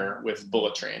next year with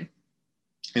Bullet Train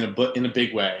in a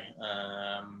big way.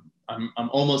 I'm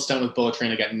almost done with Bullet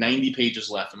Train. I got 90 pages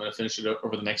left. I'm going to finish it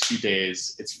over the next few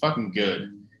days. It's fucking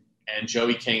good. And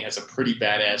Joey King has a pretty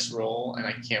badass role, and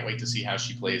I can't wait to see how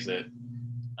she plays it.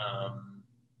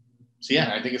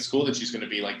 I think it's cool that she's going to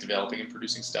be like developing and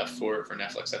producing stuff for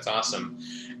Netflix. That's awesome.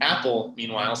 Apple,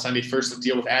 meanwhile, signed a first look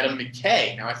deal with Adam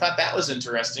McKay. Now, I thought that was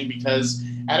interesting because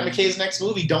Adam McKay's next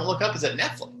movie, Don't Look Up, is at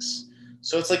Netflix.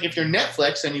 So it's like if you're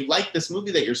Netflix and you like this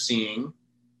movie that you're seeing,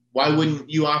 why wouldn't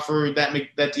you offer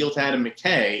that deal to Adam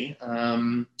McKay?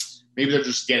 Maybe they're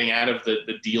just getting out of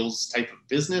the deals type of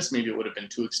business. Maybe it would have been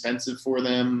too expensive for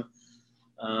them.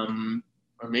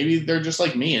 Or maybe they're just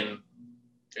like me and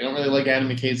they don't really like Adam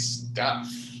McKay's stuff.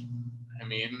 I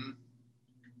mean,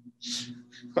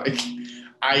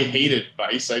 I hated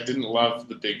Vice. I didn't love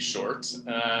The Big Short.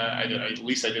 At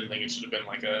least I didn't think it should have been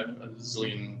like a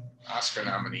zillion Oscar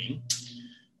nominee.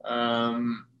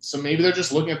 So maybe they're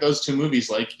just looking at those 2 movies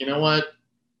like, you know what?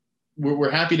 We're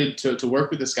happy to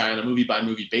work with this guy on a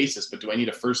movie-by-movie basis, but do I need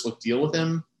a first-look deal with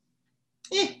him?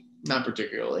 Not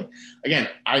particularly. Again,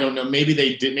 I don't know. Maybe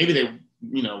they did. Maybe they,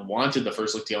 wanted the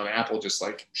first-look deal, and Apple just,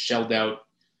 like, shelled out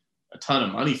a ton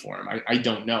of money for him. I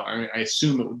don't know. I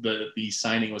assume the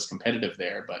signing was competitive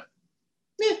there, but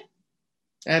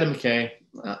Adam McKay,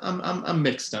 I'm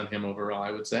mixed on him overall,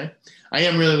 I would say. I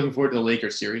am really looking forward to the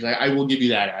Lakers series. I will give you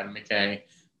that, Adam McKay.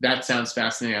 That sounds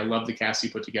fascinating. I love the cast he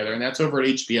put together, and that's over at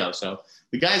HBO. So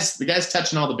the guy's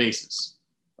touching all the bases.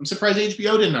 I'm surprised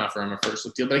HBO didn't offer him a first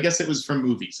look deal, but I guess it was for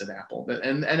movies at Apple,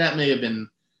 and that may have been,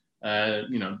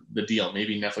 the deal.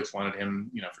 Maybe Netflix wanted him,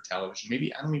 for television.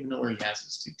 Maybe I don't even know where he has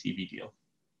his TV deal.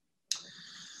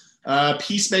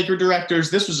 Peacemaker directors.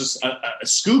 This was just a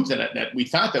scoop that we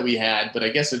thought that we had, but I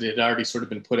guess it had already sort of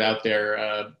been put out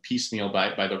there piecemeal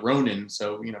by the Ronin.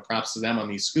 So props to them on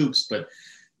these scoops, but.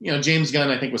 James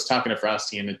Gunn, I think, was talking to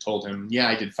Frosty and had told him, yeah,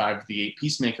 I did 5 of the 8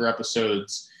 Peacemaker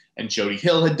episodes. And Jody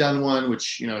Hill had done one,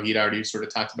 which, he'd already sort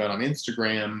of talked about on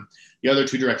Instagram. The other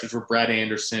 2 directors were Brad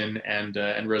Anderson and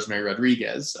Rosemary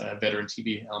Rodriguez, veteran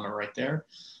TV element right there.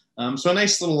 So a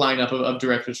nice little lineup of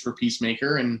directors for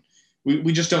Peacemaker. And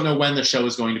we just don't know when the show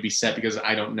is going to be set because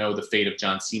I don't know the fate of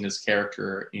John Cena's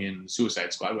character in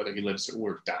Suicide Squad, whether he lives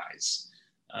or dies.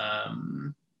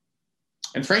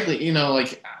 And frankly,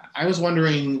 I was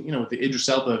wondering, with the Idris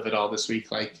Elba of it all this week,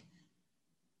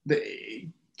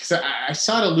 because I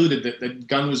saw it alluded that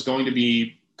Gunn was going to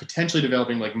be potentially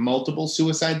developing like multiple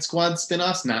Suicide Squad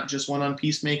spinoffs, not just one on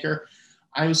Peacemaker.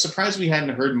 I was surprised we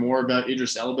hadn't heard more about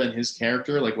Idris Elba and his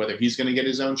character, like whether he's going to get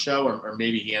his own show or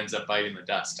maybe he ends up biting the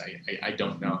dust. I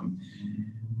don't know.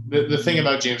 The thing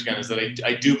about James Gunn is that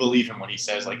I do believe him when he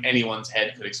says like anyone's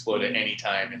head could explode at any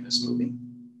time in this movie.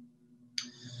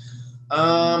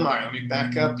 All right, let me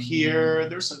back up here.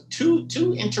 There's some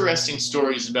two interesting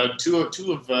stories about two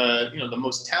of the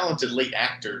most talented late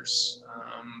actors,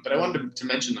 but I wanted to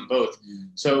mention them both.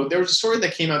 So there was a story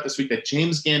that came out this week that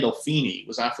James Gandolfini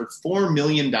was offered $4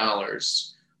 million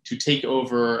to to take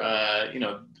over,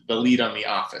 the lead on The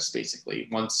Office, basically,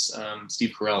 once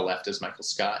Steve Carell left as Michael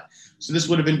Scott. So this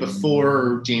would have been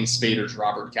before James Spader's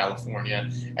Robert California.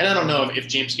 And I don't know if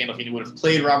James Gandolfini would have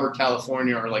played Robert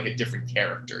California or like a different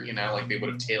character, like they would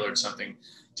have tailored something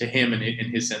to him and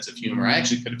his sense of humor. I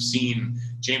actually could have seen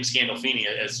James Gandolfini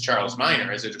as Charles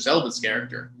Minor, as Idris Elba's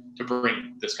character, to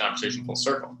bring this conversation full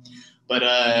circle. But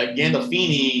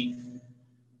Gandolfini,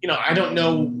 I don't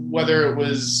know whether it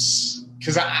was,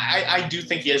 because I do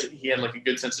think he had like a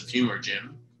good sense of humor,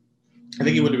 Jim. I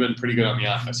think he would have been pretty good on The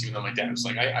Office, even though my dad was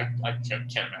like, I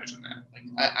can't imagine that. Like,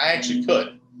 I actually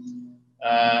could.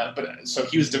 But so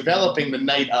he was developing the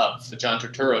night of the John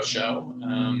Turturro show,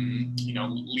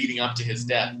 leading up to his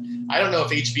death. I don't know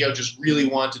if HBO just really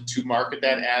wanted to market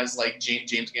that as like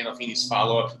James Gandolfini's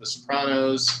follow-up to The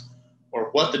Sopranos, or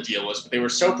what the deal was, but they were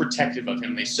so protective of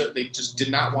him. They just did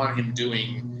not want him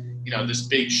doing, this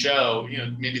big show.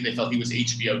 Maybe they felt he was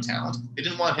HBO talent. They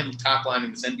didn't want him top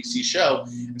lining this NBC show,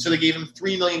 and so they gave him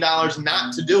 $3 million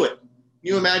not to do it. Can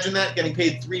you imagine that, getting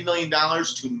paid $3 million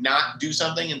to not do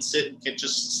something and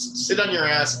just sit on your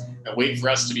ass and wait for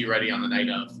us to be ready on the night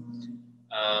of?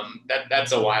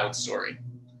 That's a wild story.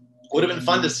 Would have been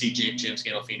fun to see James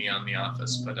Gandolfini on The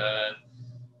Office, but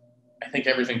I think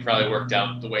everything probably worked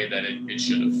out the way that it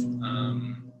should have.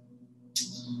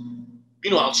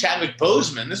 Meanwhile, Chadwick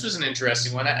Boseman, this was an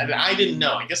interesting one. I didn't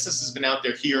know. I guess this has been out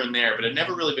there here and there, but it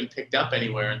never really been picked up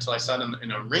anywhere until I saw it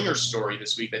in a Ringer story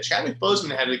this week that Chadwick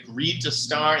Boseman had agreed to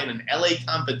star in an LA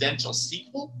Confidential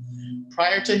sequel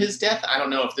prior to his death. I don't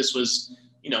know if this was,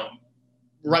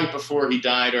 right before he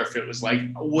died, or if it was like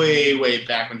way, way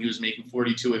back when he was making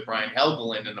 42 with Brian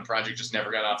Helgeland and the project just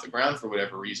never got off the ground for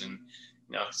whatever reason.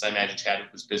 Because I imagine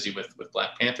Chadwick was busy with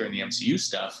Black Panther and the MCU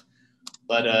stuff.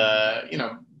 But,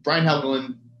 Brian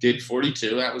Helgeland did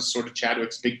 42. That was sort of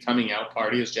Chadwick's big coming out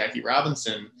party as Jackie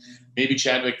Robinson. Maybe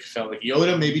Chadwick felt like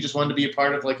Yoda, maybe just wanted to be a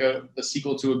part of like a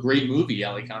sequel to a great movie,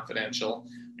 LA Confidential.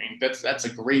 I mean, that's a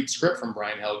great script from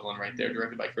Brian Helgeland right there,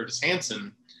 directed by Curtis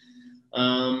Hanson.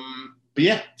 But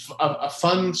yeah, a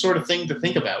fun sort of thing to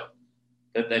think about,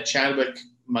 that Chadwick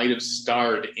might have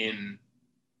starred in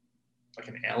like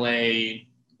an LA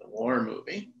war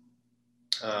movie.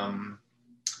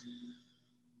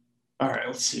 All right,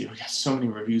 let's see. We got so many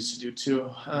reviews to do too.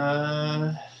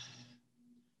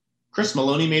 Chris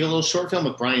Maloney made a little short film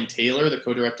with Brian Taylor, the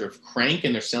co-director of Crank,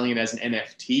 and they're selling it as an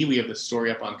NFT. We have the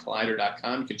story up on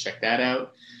Collider.com. You can check that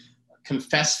out.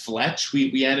 Confess Fletch.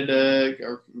 We added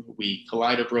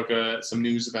Collider broke some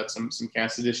news about some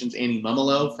cast additions. Annie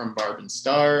Mumolo from Barb and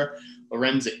Star,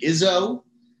 Lorenza Izzo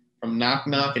from Knock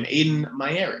Knock, and Aiden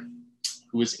Mayeri,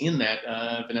 who was in that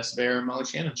Vanessa Bayer Molly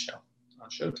Shannon show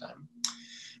on Showtime.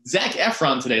 Zac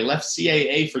Efron today left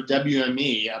CAA for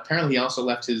WME. Apparently, he also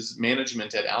left his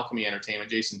management at Alchemy Entertainment,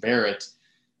 Jason Barrett.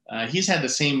 He's had the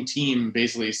same team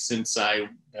basically since I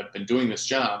have been doing this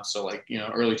job. So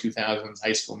early 2000s,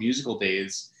 High School Musical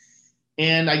days.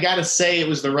 And I got to say it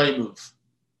was the right move.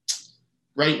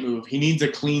 Right move. He needs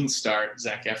a clean start,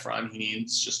 Zac Efron. He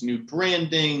needs just new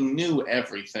branding, new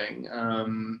everything.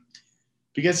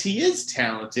 Because he is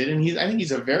talented, and I think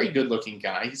he's a very good-looking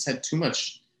guy. He's had too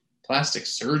much plastic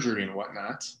surgery and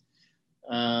whatnot.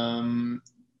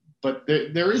 But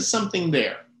there is something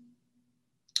there.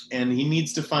 And he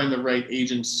needs to find the right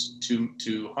agents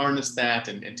to harness that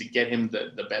and to get him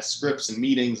the best scripts and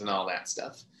meetings and all that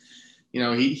stuff.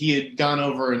 He had gone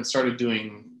over and started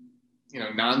doing,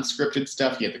 non-scripted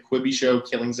stuff. He had the Quibi show,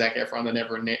 Killing Zac Efron, that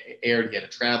never aired. He had a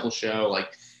travel show,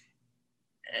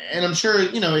 and I'm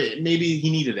sure, maybe he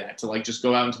needed that to just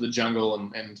go out into the jungle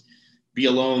and be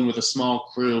alone with a small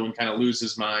crew and kind of lose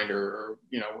his mind or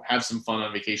have some fun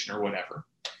on vacation or whatever.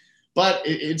 But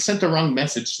it sent the wrong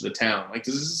message to the town.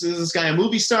 Is this guy a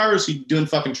movie star, or is he doing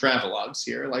fucking travelogues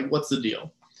here? What's the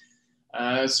deal?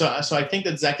 So I think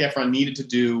that Zac Efron needed to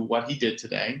do what he did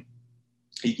today.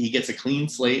 He gets a clean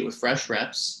slate with fresh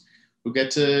reps who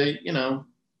get to,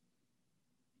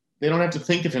 they don't have to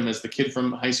think of him as the kid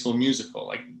from High School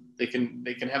Musical. They can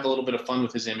have a little bit of fun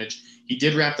with his image. He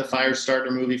did wrap the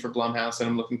Firestarter movie for Blumhouse that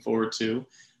I'm looking forward to.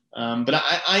 But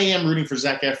I am rooting for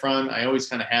Zac Efron. I always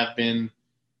kind of have been.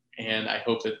 And I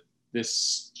hope that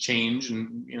this change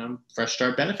and, fresh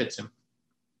start benefits him.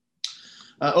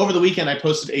 Over the weekend, I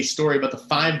posted a story about the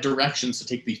 5 directions to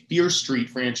take the Fear Street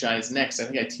franchise next. I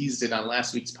think I teased it on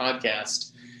last week's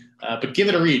podcast. But give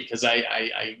it a read, because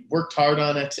I worked hard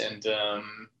on it, and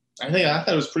I thought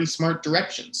it was pretty smart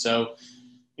direction. So,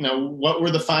 what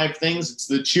were the 5 things? It's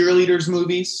the Cheerleaders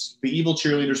movies, the Evil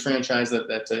Cheerleaders franchise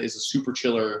that is a super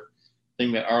chiller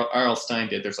thing that R.L. Stine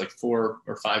did. There's 4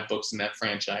 or 5 books in that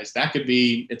franchise. That could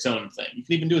be its own thing. You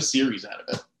can even do a series out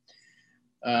of it.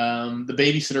 The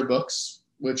Babysitter books,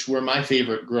 which were my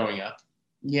favorite growing up.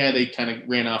 Yeah, they kind of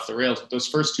ran off the rails, but those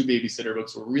first two Babysitter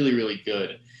books were really, really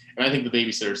good. And I think The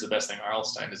Babysitter is the best thing R.L.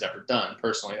 Stine has ever done,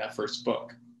 personally, that first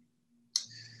book.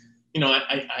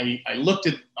 I looked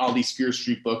at all these Fear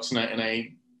Street books, and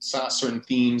I saw certain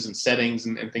themes and settings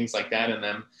and things like that in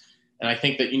them. And I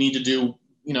think that you need to do,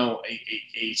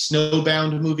 a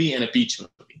snowbound movie and a beach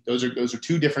movie. Those are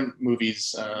two different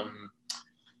movies.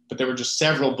 But there were just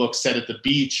several books set at the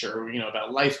beach or,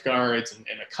 about lifeguards and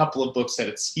a couple of books set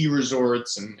at ski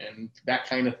resorts and that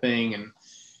kind of thing. And,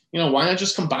 why not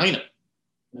just combine them?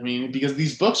 I mean, because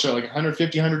these books are like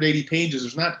 150, 180 pages.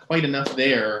 There's not quite enough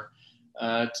there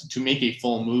to make a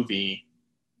full movie.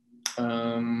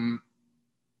 But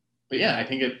yeah, I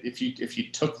think if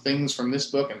you took things from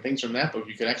this book and things from that book,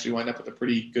 you could actually wind up with a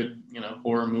pretty good,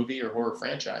 horror movie or horror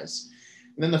franchise.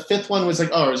 And then the fifth one was like,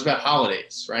 it was about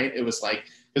holidays, right? It was like,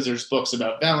 because there's books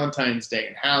about Valentine's Day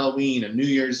and Halloween and New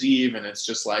Year's Eve, and it's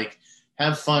just like,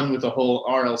 have fun with the whole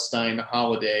R.L. Stine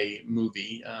holiday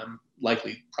movie,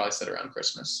 likely probably set around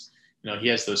Christmas. He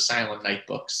has those Silent Night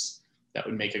books that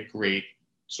would make a great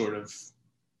sort of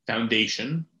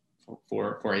foundation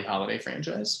for a holiday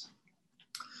franchise.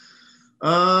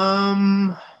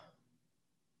 Okay,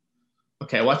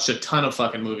 I watched a ton of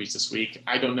fucking movies this week.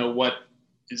 I don't know what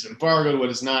is embargoed, what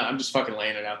is not. I'm just fucking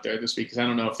laying it out there this week because I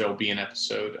don't know if there will be an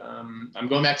episode. I'm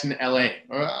going back to LA.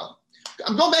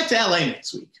 I'm going back to LA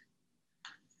next week.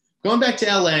 Going back to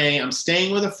LA. I'm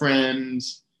staying with a friend.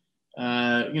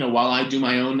 While I do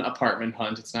my own apartment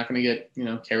hunt. It's not going to get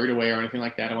carried away or anything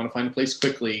like that. I want to find a place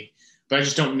quickly, but I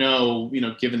just don't know.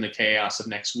 Given the chaos of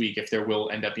next week, if there will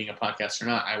end up being a podcast or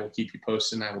not. I will keep you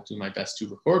posted, and I will do my best to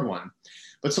record one.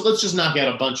 But so let's just knock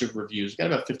out a bunch of reviews. We've got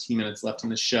about 15 minutes left in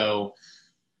the show.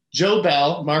 Joe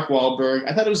Bell, Mark Wahlberg.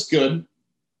 I thought it was good.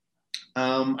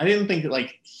 I didn't think that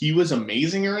he was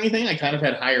amazing or anything. I kind of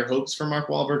had higher hopes for Mark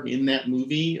Wahlberg in that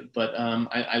movie, but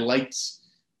I liked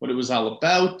what it was all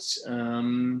about.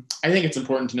 I think it's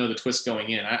important to know the twist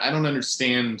going in. I don't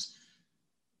understand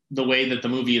the way that the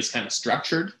movie is kind of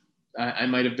structured. I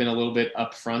might have been a little bit more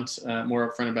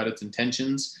upfront about its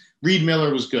intentions. Reed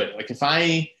Miller was good. If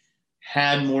I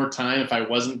had more time, if I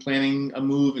wasn't planning a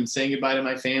move and saying goodbye to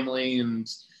my family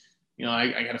and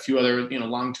I got a few other,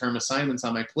 long-term assignments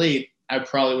on my plate, I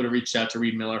probably would have reached out to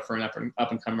Reed Miller for an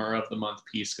up-and-comer of the month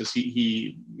piece because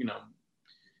he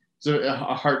it's a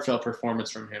heartfelt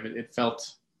performance from him. It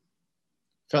felt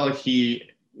like he,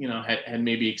 had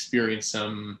maybe experienced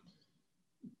some,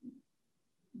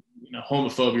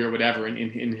 homophobia or whatever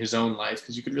in his own life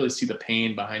because you could really see the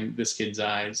pain behind this kid's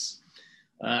eyes.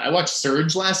 I watched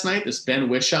Surge last night, this Ben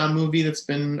Whishaw movie that's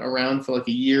been around for a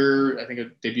year. I think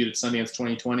it debuted at Sundance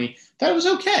 2020. Thought it was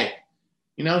okay.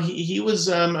 He was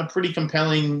a pretty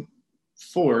compelling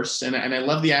force, and I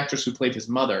love the actress who played his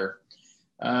mother.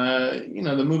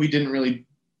 The movie didn't really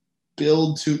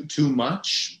build too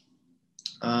much,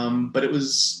 but it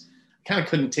was, I kind of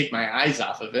couldn't take my eyes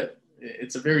off of it.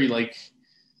 It's a very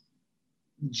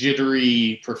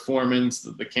jittery performance.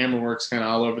 The camera works kind of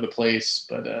all over the place,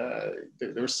 but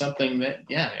there was something that,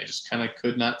 I just kind of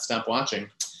could not stop watching.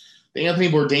 The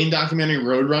Anthony Bourdain documentary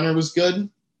Roadrunner was good.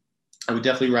 I would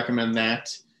definitely recommend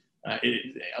that. A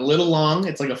little long.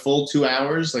 It's a full 2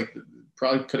 hours.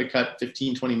 Probably could have cut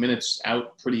 15, 20 minutes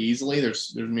out pretty easily.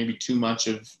 There's maybe too much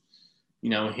of,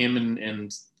 him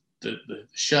and the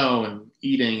show and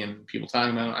eating and people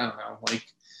talking about it. I don't know.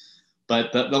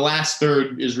 But the last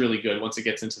third is really good once it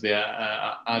gets into the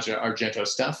Aja Argento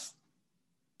stuff.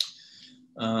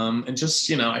 And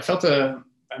just, I felt I've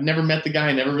never met the guy.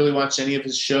 I never really watched any of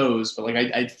his shows, but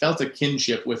I felt a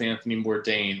kinship with Anthony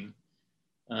Bourdain.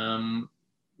 The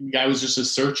guy was just a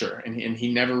searcher, and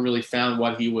he never really found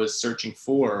what he was searching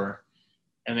for.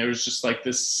 And there was just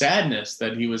this sadness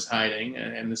that he was hiding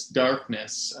and this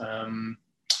darkness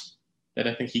that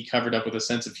I think he covered up with a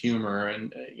sense of humor.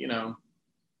 And,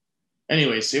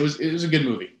 anyways, it was a good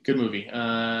movie. Good movie.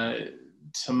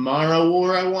 Tomorrow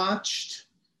War I watched.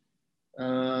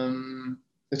 The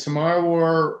Tomorrow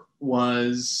War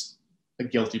was a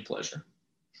guilty pleasure.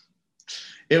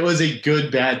 It was a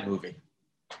good, bad movie.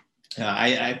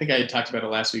 I think I had talked about it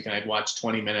last week and I'd watched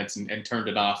 20 minutes and turned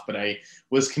it off, but I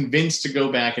was convinced to go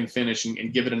back and finish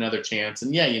and give it another chance.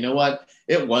 And yeah, you know what?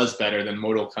 It was better than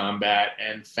Mortal Kombat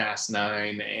and Fast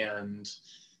 9 and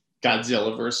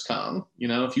Godzilla vs. Kong.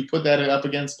 If you put that up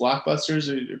against blockbusters,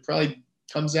 it probably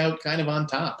comes out kind of on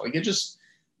top. I think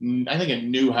it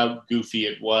knew how goofy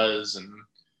it was,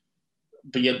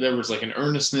 but yet there was an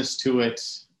earnestness to it.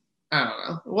 I don't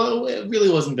know. Well, it really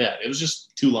wasn't bad. It was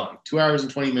just too long. 2 hours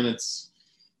and 20 minutes.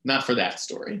 Not for that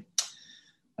story.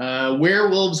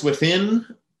 Werewolves Within,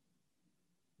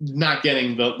 not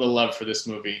getting the love for this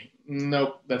movie.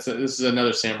 Nope, this is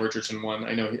another Sam Richardson one.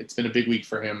 I know it's been a big week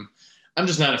for him. I'm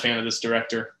just not a fan of this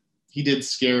director. He did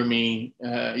scare me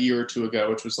a year or two ago,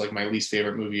 which was like my least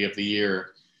favorite movie of the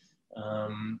year.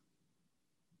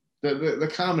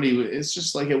 The comedy is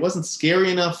just like, it wasn't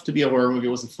scary enough to be a horror movie.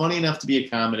 It wasn't funny enough to be a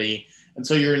comedy. And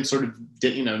so you're in sort of,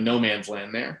 no man's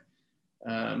land there.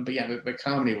 But yeah, the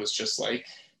comedy was just like,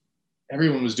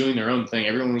 everyone was doing their own thing.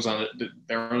 Everyone was on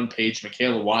their own page.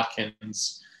 Michaela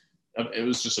Watkins, it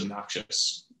was just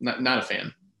obnoxious. Not a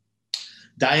fan.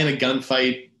 Die in a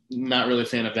Gunfight, not really a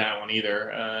fan of that one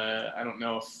either. I don't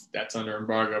know if that's under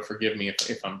embargo. Forgive me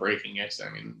if I'm breaking it. I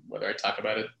mean, whether I talk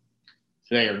about it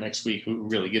today or next week, who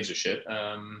really gives a shit?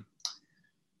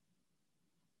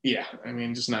 Yeah, I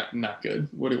mean, just not good.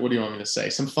 What do you want me to say?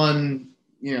 Some fun,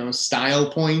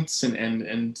 style points and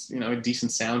a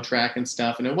decent soundtrack and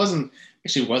stuff. And it wasn't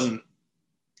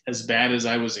as bad as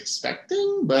I was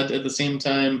expecting, but at the same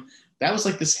time, that was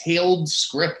like this hailed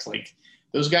script. Like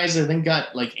those guys, I think,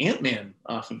 got like Ant-Man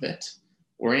off of it,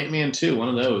 or Ant-Man 2, one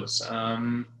of those.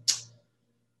 And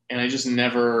I just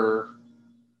never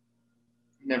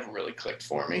really clicked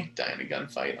for me. Die in a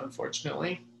Gunfight,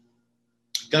 unfortunately.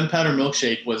 Gunpowder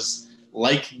Milkshake was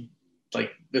like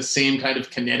the same kind of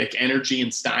kinetic energy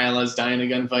and style as Die in a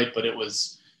Gunfight, but it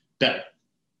was better.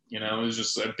 It was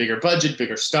just a bigger budget,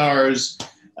 bigger stars.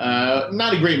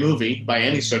 Not a great movie by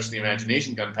any stretch of the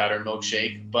imagination, Gunpowder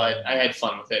Milkshake, but I had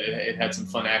fun with it. It had some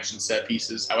fun action set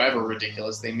pieces, however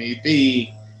ridiculous they may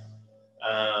be.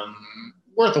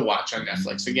 Worth a watch on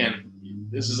Netflix. Again,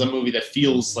 this is a movie that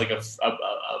feels like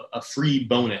a free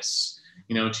bonus,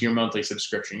 to your monthly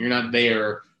subscription. You're not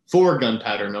there for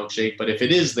Gunpowder Milkshake, but if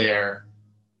it is there,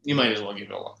 you might as well give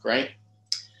it a look, right?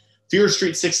 Fear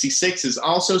Street 66 is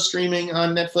also streaming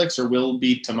on Netflix, or will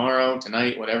be tomorrow,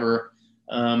 tonight, whatever.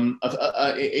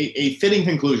 A fitting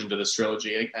conclusion to this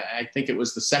trilogy. I think it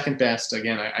was the second best.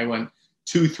 Again, I went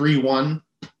 2, 3, 1,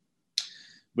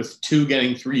 with 2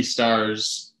 getting 3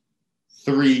 stars,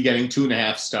 3 getting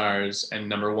 2.5 stars, and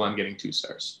number 1 getting 2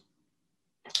 stars.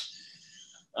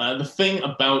 The thing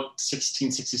about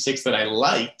 1666 that I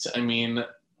liked, I mean,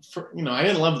 I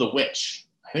didn't love The Witch.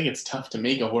 I think it's tough to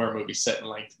make a horror movie set in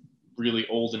like really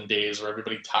olden days where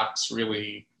everybody talks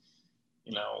really,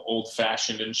 old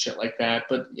fashioned and shit like that.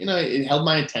 But, it held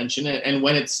my attention. And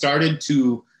when it started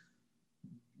to,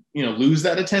 lose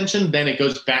that attention, then it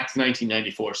goes back to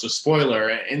 1994. So spoiler,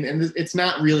 and it's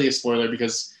not really a spoiler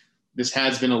because this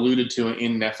has been alluded to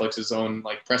in Netflix's own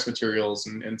like press materials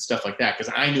and stuff like that.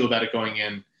 Because I knew about it going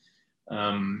in,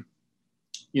 and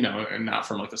not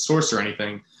from like a source or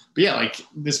anything. But yeah, like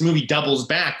this movie doubles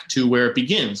back to where it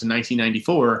begins in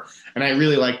 1994, and I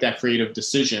really like that creative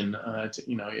decision.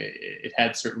 It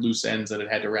had certain loose ends that it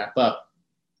had to wrap up.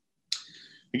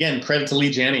 Again, credit to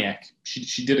Lee Janiak.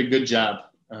 She did a good job.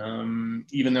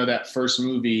 Even though that first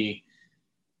movie,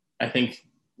 I think,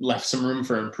 left some room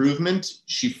for improvement,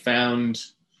 she found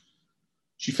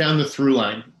the through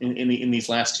line in these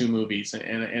last 2 movies,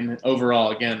 and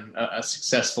overall, again, a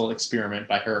successful experiment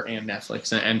by her and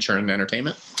Netflix and Churn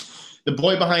Entertainment. The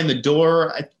Boy Behind the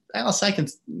Door, that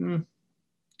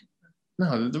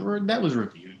was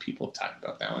reviewed. People have talked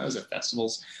about that one. I was at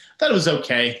festivals. Thought it was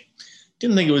okay.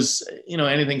 Didn't think it was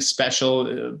anything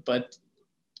special, but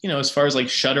as far as like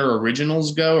Shudder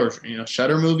originals go, or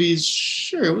Shudder movies,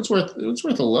 sure, it was worth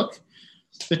a look.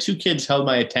 The 2 kids held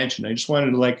my attention. I just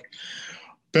wanted to like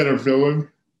better villain.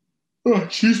 Oh,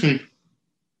 excuse me.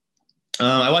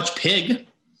 I watched Pig,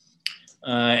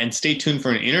 and stay tuned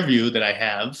for an interview that I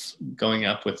have going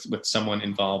up with someone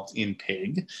involved in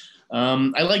Pig.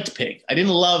 I liked Pig. I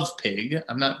didn't love Pig.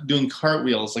 I'm not doing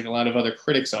cartwheels like a lot of other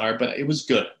critics are, but it was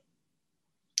good.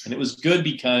 And it was good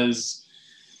because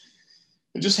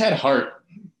it just had heart.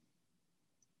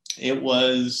 It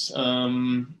was,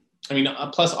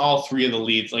 plus all 3 of the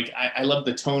leads. Like I love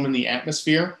the tone and the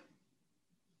atmosphere.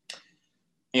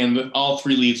 And all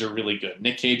 3 leads are really good.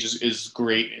 Nick Cage is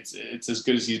great. It's as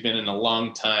good as he's been in a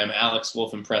long time. Alex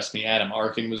Wolff impressed me. Adam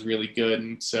Arkin was really good.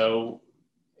 And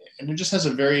it just has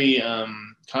a very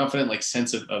confident like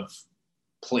sense of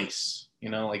place.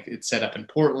 Like it's set up in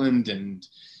Portland and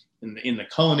in the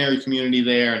culinary community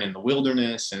there and in the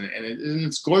wilderness. And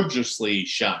it's gorgeously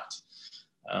shot.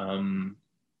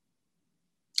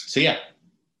 So yeah,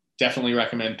 definitely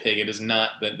recommend Pig. It is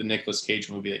not the Nicolas Cage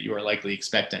movie that you are likely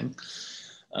expecting.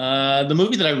 The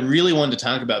movie that I really wanted to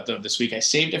talk about, though, this week, I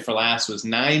saved it for last, was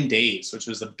 9 Days, which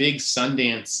was a big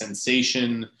Sundance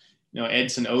sensation.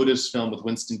 Edson Otis film with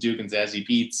Winston Duke and Zazie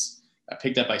Beetz.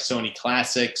 picked up by Sony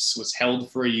Classics, was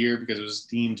held for a year because it was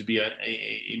deemed to be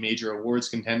a major awards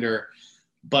contender.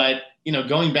 But,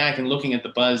 going back and looking at the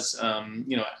buzz,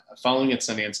 following its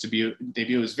Sundance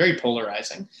debut was very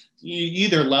polarizing. You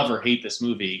either love or hate this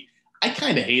movie. I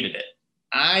kind of hated it.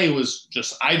 I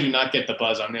do not get the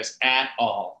buzz on this at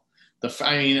all.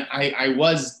 I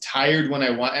was tired when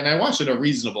I watched it a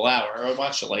reasonable hour. I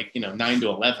watched it 9 to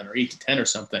 11 or 8 to 10 or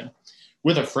something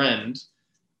with a friend.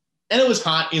 And it was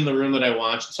hot in the room that I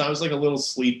watched. So I was a little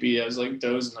sleepy. I was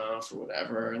dozing off or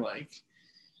whatever.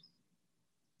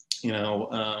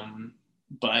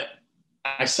 But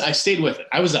I stayed with it.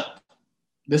 I was up.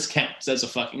 This counts as a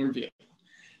fucking review.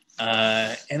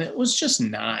 And it was just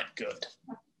not good.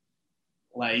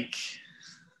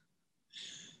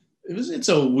 It's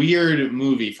a weird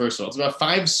movie, first of all. It's about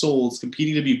 5 souls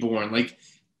competing to be born.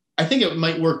 I think it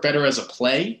might work better as a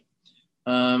play.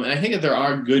 And I think that there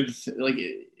are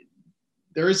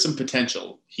there is some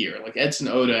potential here. Edson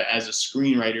Oda, as a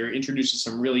screenwriter, introduces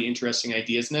some really interesting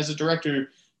ideas. And as a director,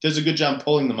 does a good job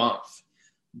pulling them off.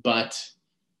 But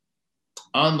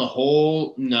on the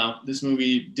whole, no, this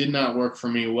movie did not work for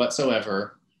me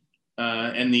whatsoever.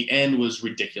 And the end was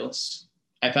ridiculous.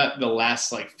 I thought the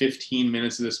last 15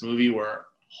 minutes of this movie were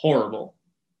horrible.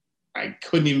 I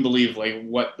couldn't even believe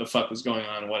what the fuck was going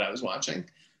on and what I was watching.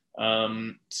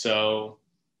 So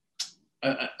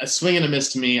a swing and a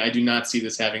miss to me. I do not see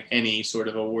this having any sort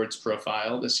of awards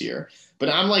profile this year. But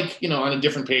I'm on a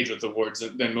different page with awards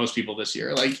than most people this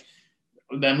year.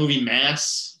 That movie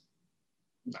Mass.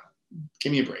 No,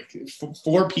 give me a break.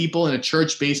 4 people in a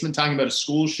church basement talking about a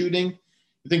school shooting.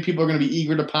 You think people are going to be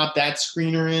eager to pop that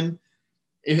screener in?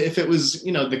 If it was,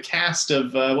 the cast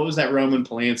of, what was that Roman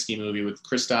Polanski movie with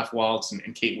Christoph Waltz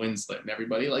and Kate Winslet and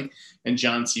everybody, and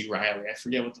John C. Reilly. I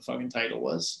forget what the fucking title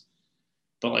was.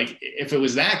 But, if it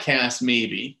was that cast,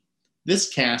 maybe.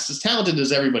 This cast, as talented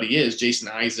as everybody is, Jason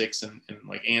Isaacs and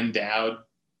Ann Dowd,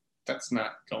 that's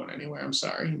not going anywhere. I'm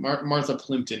sorry. Martha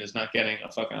Plimpton is not getting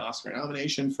a fucking Oscar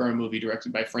nomination for a movie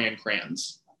directed by Fran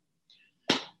Kranz.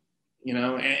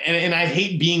 And I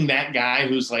hate being that guy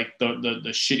who's the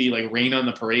shitty Rain on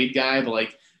the Parade guy,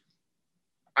 but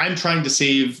I'm trying to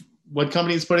save what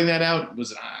company is putting that out.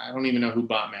 I don't even know who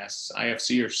bought Mass,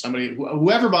 IFC or somebody,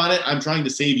 whoever bought it. I'm trying to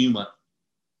save you money.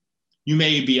 You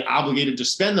may be obligated to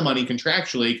spend the money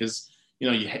contractually because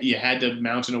you had to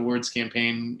mount an awards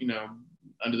campaign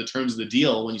under the terms of the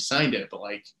deal when you signed it, but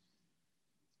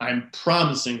I'm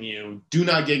promising you, do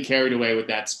not get carried away with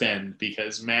that spend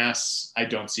because Mass, I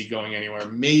don't see going anywhere.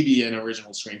 Maybe an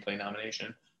original screenplay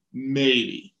nomination.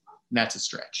 Maybe. And that's a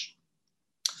stretch.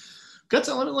 Guts,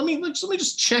 let me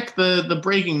just check the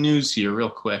breaking news here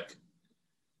real quick.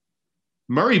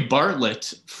 Murray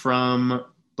Bartlett from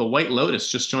The White Lotus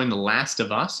just joined The Last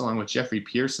of Us along with Jeffrey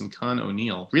Pierce and Con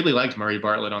O'Neill. Really liked Murray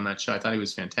Bartlett on that show. I thought he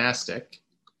was fantastic.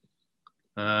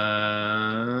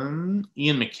 Ian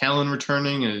McKellen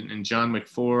returning and John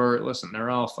McFord. Listen, they're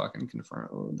all fucking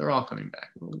confirmed. They're all coming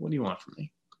back. What do you want from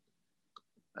me?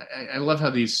 I love how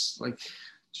these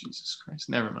Jesus Christ.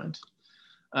 Never mind.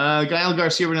 Gael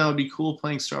Garcia Bernal would be cool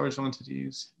playing Star Wars villain to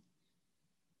use.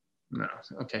 No.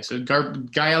 Okay, so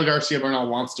Gael Garcia Bernal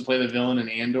wants to play the villain in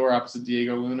Andor opposite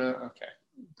Diego Luna. Okay,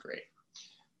 great.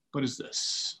 What is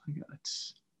this? I got it.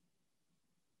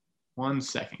 1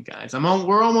 second, guys.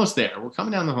 We're almost there. We're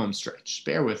coming down the home stretch.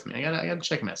 Bear with me. I gotta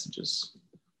check messages.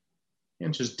 I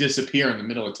can't just disappear in the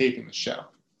middle of taping the show.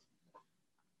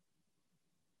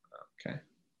 Okay,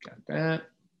 got that.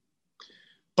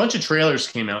 Bunch of trailers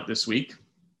came out this week.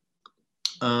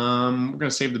 We're gonna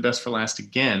save the best for last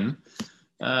again.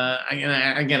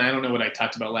 Again, I don't know what I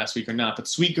talked about last week or not, but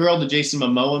Sweet Girl, the Jason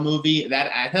Momoa movie,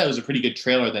 that I thought it was a pretty good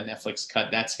trailer that Netflix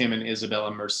cut. That's him and Isabella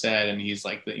Merced, and he's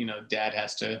dad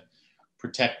has to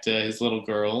protect his little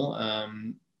girl.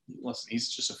 Listen, he's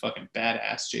just a fucking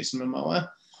badass, Jason Momoa.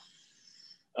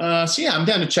 So yeah, I'm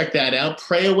down to check that out.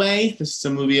 Pray Away. This is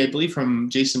a movie, I believe, from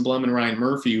Jason Blum and Ryan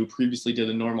Murphy, who previously did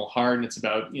The Normal Heart, and it's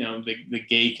about the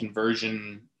gay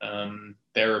conversion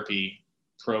therapy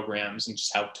programs and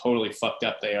just how totally fucked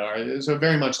up they are. It's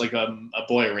very much like a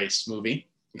Boy Erased movie,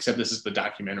 except this is the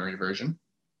documentary version.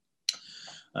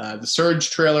 The Surge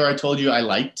trailer I told you I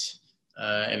liked,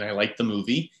 and I liked the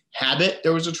movie. Habit,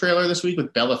 there was a trailer this week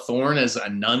with Bella Thorne as a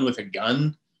nun with a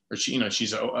gun, or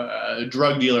she's a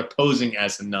drug dealer posing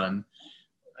as a nun.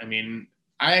 I mean,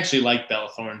 I actually like Bella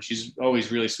Thorne. She's always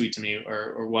really sweet to me,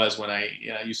 or was when I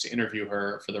used to interview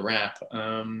her for The Wrap.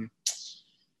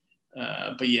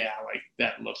 But yeah,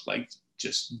 that looked like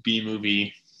just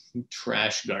B-movie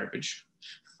trash garbage.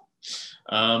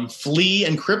 Flea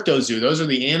and Crypto Zoo. Those are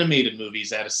the animated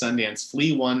movies out of Sundance.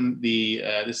 Flea won the,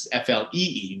 this is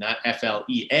FLEE, not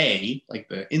FLEA, like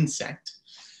the insect.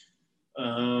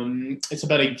 It's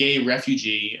about a gay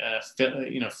refugee,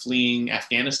 fleeing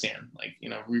Afghanistan, like,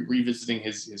 revisiting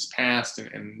his past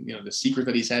and, the secret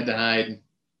that he's had to hide.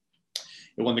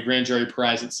 It won the grand jury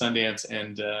prize at Sundance,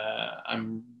 and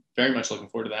I'm very much looking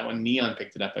forward to that one. Neon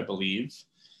picked it up, I believe.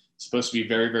 It's supposed to be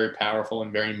very, very powerful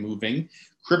and very moving.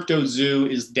 Crypto Zoo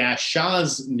is Dash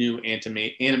Shah's new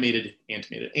animated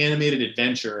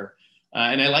adventure.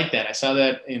 And I like that. I saw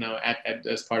that,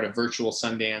 as part of virtual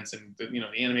Sundance, and the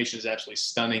animation is absolutely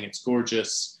stunning. It's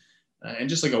gorgeous, and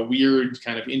just like a weird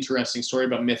kind of interesting story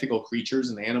about mythical creatures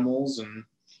and animals. And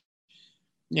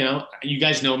you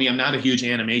guys know me, I'm not a huge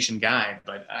animation guy,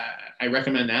 but I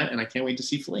recommend that, and I can't wait to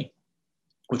see Flea,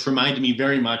 which reminded me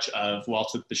very much of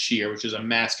Waltz with Bashir, which is a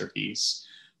masterpiece.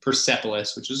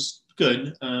 Persepolis, which is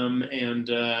good,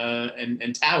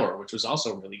 and Tower, which was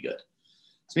also really good.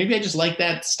 So maybe I just like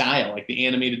that style, like the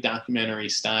animated documentary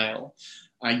style.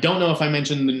 I don't know if I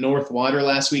mentioned The North Water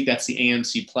last week. That's the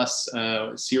AMC Plus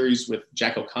series with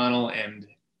Jack O'Connell and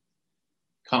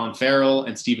Colin Farrell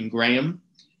and Stephen Graham.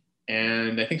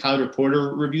 And I think Hollywood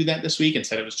Reporter reviewed that this week and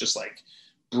said it was just like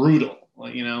brutal.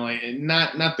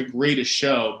 Not the greatest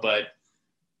show, but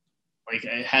like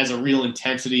it has a real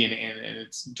intensity and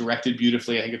it's directed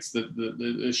beautifully. I think it's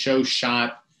the show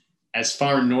shot as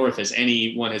far north as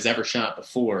anyone has ever shot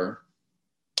before.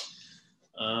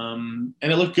 And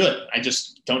it looked good. I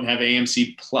just don't have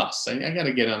AMC Plus. I got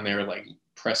to get on their like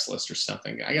press list or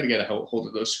something. I got to get a hold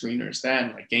of those screeners. That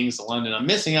and like Gangs of London. I'm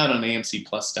missing out on AMC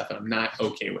Plus stuff, and I'm not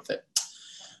okay with it.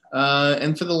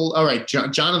 And for all right,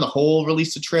 John and the Hole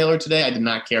released a trailer today. I did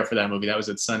not care for that movie. That was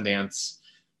at Sundance.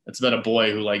 It's about a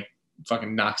boy who like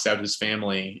fucking knocks out his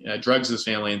family, drugs his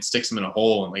family, and sticks him in a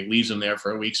hole and like leaves him there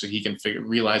for a week so he can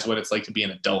realize what it's like to be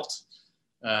an adult.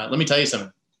 Let me tell you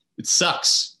something. It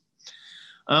sucks.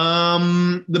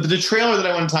 The trailer that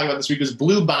I want to talk about this week was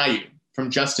Blue Bayou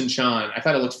from Justin Chon. I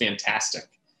thought it looked fantastic.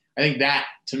 I think that,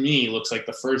 to me, looks like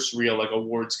the first real like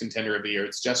awards contender of the year.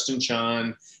 It's Justin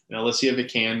Chon and Alicia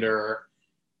Vikander,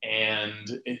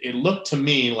 and it looked to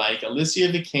me like Alicia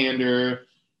Vikander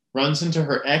runs into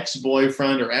her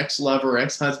ex-boyfriend or ex-lover or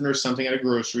ex-husband or something at a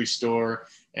grocery store,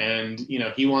 and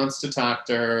he wants to talk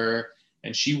to her,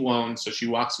 and she won't, so she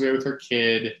walks away with her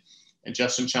kid, and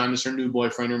Justin Chon is her new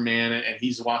boyfriend or man, and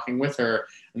he's walking with her,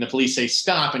 and the police say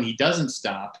stop, and he doesn't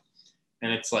stop.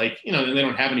 And it's like, they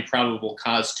don't have any probable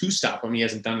cause to stop him. He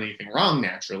hasn't done anything wrong,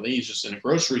 naturally. He's just in a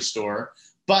grocery store.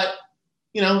 But,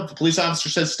 if the police officer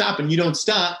says stop and you don't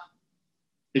stop,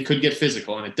 it could get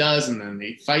physical. And it does. And then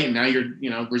they fight. And now you're,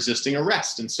 resisting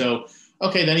arrest. And so,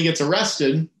 okay, then he gets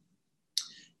arrested.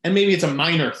 And maybe it's a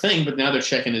minor thing, but now they're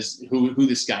checking who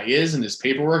this guy is and his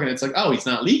paperwork. And it's like, oh, he's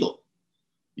not legal.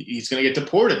 He's going to get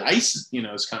deported. ICE,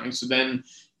 is coming. So then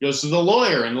goes to the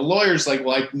lawyer, and the lawyer's like,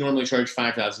 well, I normally charge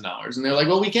 $5,000. And they're like,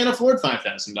 well, we can't afford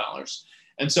 $5,000.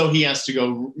 And so he has to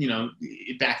go,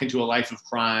 back into a life of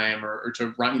crime or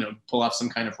to, pull off some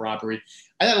kind of robbery.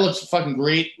 I thought it looks fucking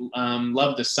great.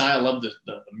 Love the style, love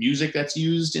the music that's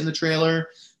used in the trailer.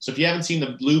 So if you haven't seen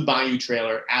the Blue Bayou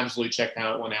trailer, absolutely check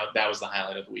that one out. That was the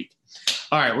highlight of the week.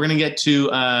 All right, we're going to get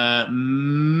to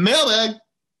mailbag,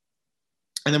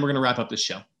 and then we're going to wrap up this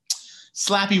show.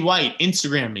 Slappy White,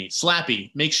 Instagram me.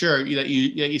 Slappy, make sure that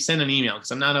you send an email because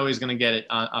I'm not always going to get it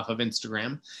off of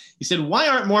Instagram. He said, why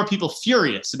aren't more people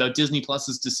furious about Disney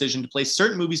Plus's decision to place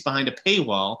certain movies behind a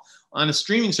paywall on a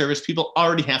streaming service people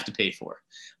already have to pay for?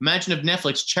 Imagine if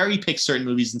Netflix cherry-picked certain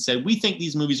movies and said, we think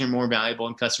these movies are more valuable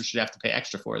and customers should have to pay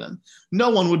extra for them. No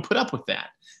one would put up with that.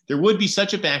 There would be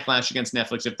such a backlash against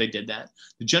Netflix if they did that.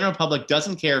 The general public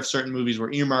doesn't care if certain movies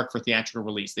were earmarked for theatrical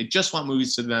release. They just want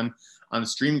movies to them on the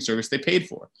streaming service they paid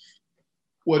for.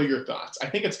 What are your thoughts? I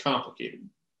think it's complicated.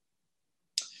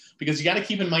 Because you got to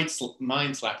keep in mind,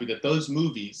 Slappy, that those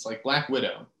movies, like Black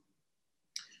Widow,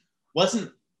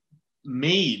 wasn't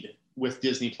made with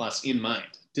Disney Plus in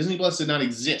mind. Disney Plus did not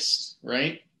exist,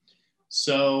 right?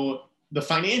 So the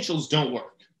financials don't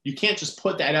work. You can't just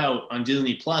put that out on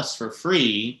Disney Plus for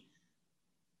free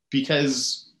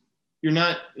because you're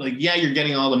not, like, yeah, you're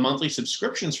getting all the monthly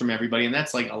subscriptions from everybody, and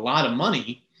that's like a lot of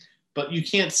money. But you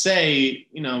can't say,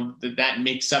 that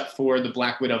makes up for the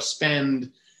Black Widow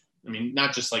spend. I mean,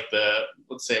 not just like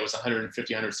let's say it was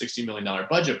 $160 million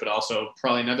budget, but also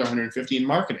probably another 150 in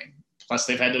marketing. Plus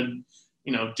they've had to,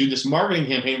 do this marketing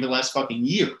campaign for the last fucking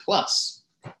year plus.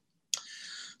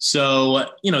 So,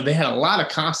 they had a lot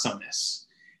of costs on this.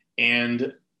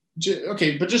 And,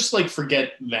 okay, but just like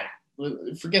forget that.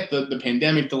 Forget the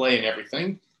pandemic delay and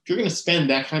everything. if you're going to spend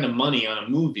that kind of money on a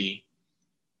movie,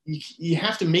 you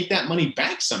have to make that money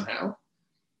back somehow.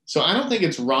 So I don't think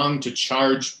it's wrong to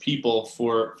charge people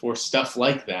for stuff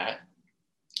like that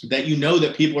you know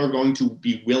that people are going to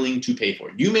be willing to pay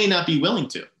for. You may not be willing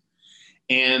to.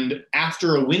 And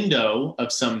after a window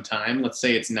of some time, let's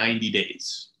say it's 90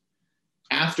 days.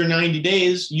 After 90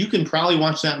 days, you can probably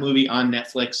watch that movie on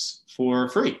Netflix for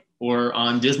free or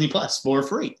on Disney Plus for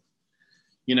free.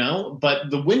 You know, but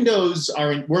the windows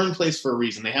were in place for a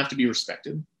reason. They have to be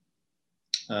respected.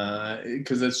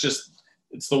 Because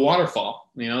it's the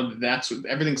waterfall. You know, that's what,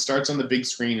 everything starts on the big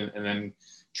screen and then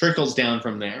trickles down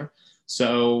from there.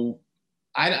 So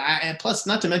I plus,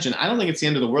 not to mention, I don't think it's the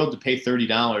end of the world to pay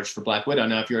 $30 for Black Widow.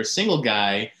 Now, if you're a single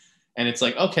guy and it's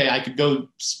like, okay, I could go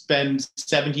spend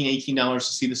 $17, $18 to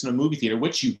see this in a movie theater,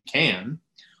 which you can,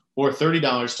 or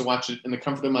 $30 to watch it in the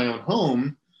comfort of my own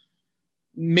home,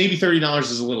 maybe $30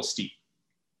 is a little steep.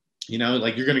 You know,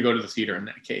 like you're going to go to the theater in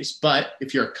that case. But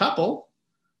if you're a couple,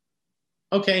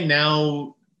 okay,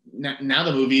 now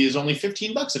the movie is only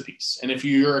 $15 a piece. And if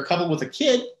you're a couple with a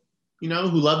kid, you know,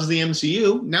 who loves the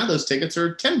MCU, now those tickets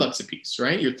are $10 a piece,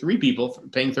 right? You're three people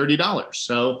paying $30.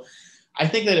 So I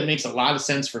think that it makes a lot of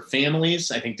sense for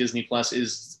families. I think Disney Plus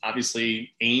is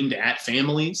obviously aimed at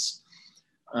families.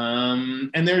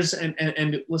 And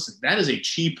listen, that is a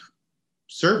cheap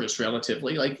service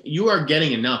relatively. Like, you are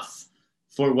getting enough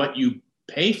for what you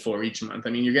pay for each month. I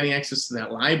mean, you're getting access to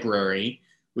that library,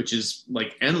 which is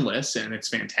like endless, and it's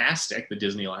fantastic, the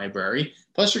Disney library.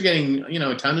 Plus you're getting, you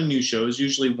know, a ton of new shows,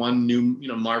 usually one new, you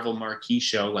know, Marvel marquee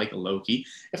show like a Loki.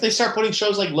 If they start putting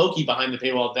shows like Loki behind the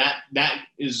paywall, that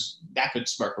could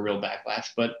spark a real backlash.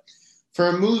 But for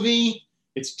a movie,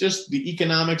 it's just the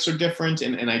economics are different,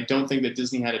 and I don't think that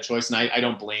Disney had a choice, and I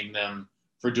don't blame them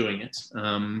for doing it.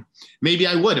 Maybe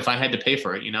I would if I had to pay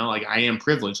for it, you know, like I am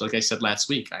privileged. Like I said last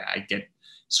week, I get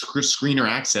screener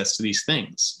access to these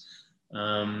things.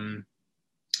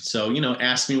 So, you know,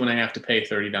 ask me when I have to pay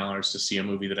 $30 to see a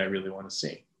movie that I really want to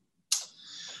see.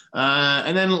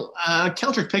 And then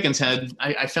Keldrick Pickens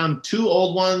I found 2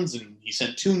 old ones and he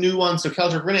sent 2 new ones. So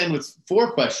Keldrick, we're going to end with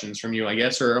 4 questions from you, I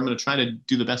guess, or I'm going to try to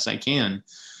do the best I can.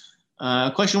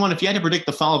 Question 1, if you had to predict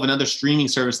the fall of another streaming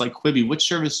service like Quibi, which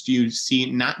service do you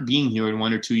see not being here in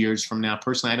 1 or 2 years from now?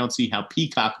 Personally, I don't see how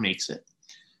Peacock makes it.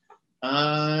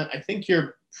 I think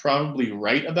you're probably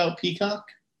right about Peacock.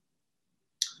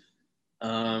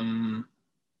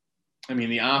 I mean,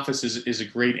 The Office is a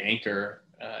great anchor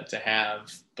to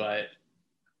have, but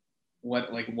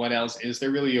what else is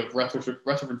there really? You have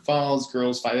Rutherford Falls,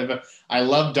 Girls 5. I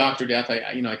love Dr. Death.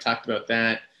 I talked about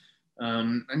that. I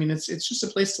mean, it's just a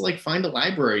place to like find a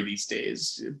library these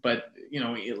days. But you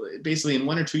know, basically in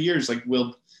 1 or 2 years, like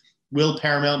will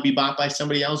Paramount be bought by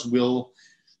somebody else? Will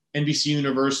NBC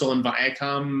Universal and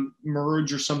Viacom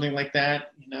merge or something like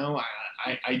that? You know,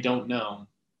 I don't know.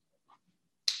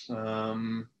 I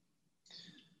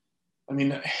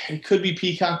mean, it could be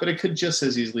Peacock, but it could just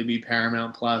as easily be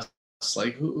Paramount Plus.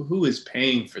 Like, who is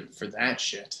paying for that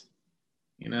shit?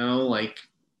 You know, like,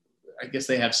 I guess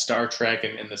they have Star Trek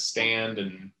and The Stand,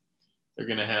 and they're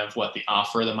going to have, The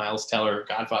Offer, the Miles Teller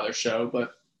Godfather show.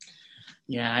 But,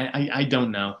 yeah, I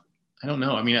don't know. I don't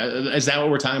know. I mean, is that what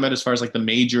we're talking about as far as, like, the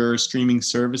major streaming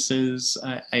services?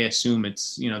 I assume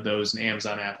it's, you know, those,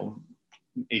 Amazon, Apple,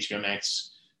 HBO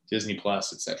Max, Disney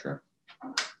Plus, etc.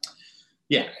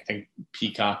 Yeah, I think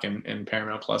Peacock and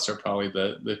Paramount Plus are probably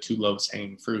the 2 lowest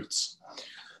hanging fruits.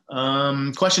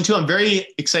 Question 2, I'm very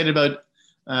excited about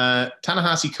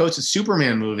Ta-Nehisi Coates'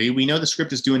 Superman movie. We know the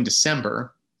script is due in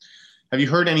December. Have you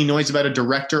heard any noise about a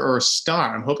director or a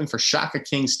star? I'm hoping for Shaka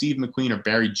King, Steve McQueen, or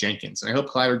Barry Jenkins. And I hope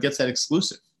Collider gets that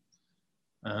exclusive.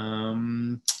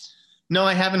 No,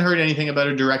 I haven't heard anything about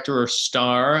a director or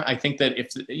star. I think that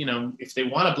if they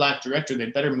want a black director,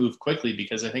 they'd better move quickly,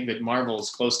 because I think that Marvel is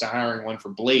close to hiring one for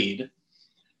Blade.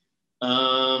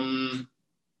 I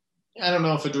don't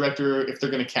know if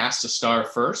they're going to cast a star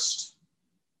first,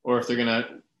 or if they're going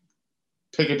to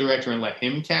pick a director and let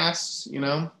him cast, you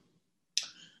know.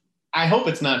 I hope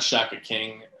it's not Shaka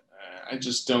King. I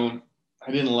didn't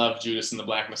love Judas and the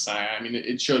Black Messiah. I mean,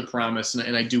 it showed promise,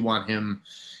 and I do want him,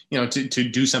 you know, to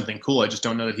do something cool. I just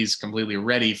don't know that he's completely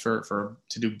ready to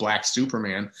do Black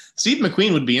Superman. Steve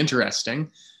McQueen would be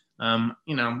interesting.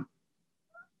 You know,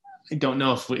 I don't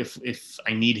know if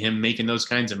I need him making those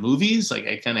kinds of movies. Like,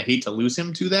 I kind of hate to lose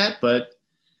him to that, but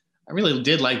I really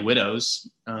did like Widows.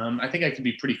 I think I could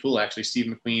be pretty cool, actually. Steve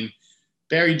McQueen,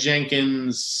 Barry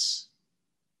Jenkins.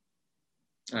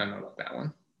 I don't know about that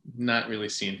one. Not really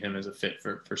seeing him as a fit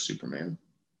for Superman.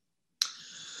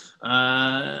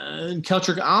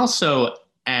 Keltrick also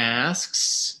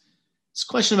asks, This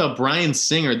question about Bryan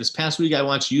Singer. This past week, I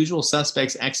watched Usual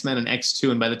Suspects, X-Men, and X2,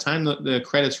 and by the time the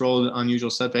credits rolled on Usual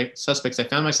Suspects, I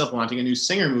found myself wanting a new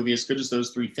Singer movie as good as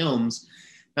those three films.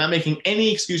 Not making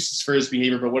any excuses for his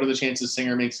behavior, but what are the chances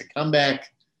Singer makes a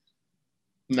comeback?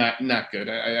 Not good.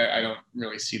 I don't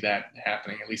really see that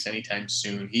happening, at least anytime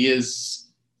soon.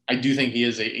 I do think he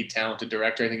is a talented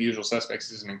director. I think Usual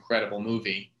Suspects is an incredible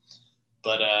movie,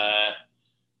 but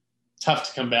tough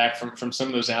to come back from some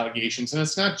of those allegations. And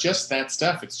it's not just that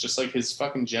stuff. It's just like his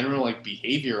fucking general like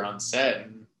behavior on set.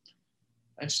 And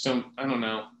I don't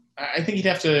know. I think he'd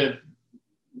have to,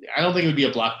 I don't think it would be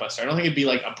a blockbuster. I don't think it'd be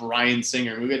like a Bryan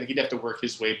Singer movie. I think he'd have to work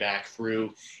his way back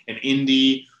through an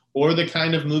indie or the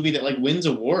kind of movie that like wins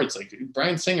awards. Like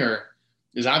Bryan Singer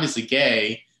is obviously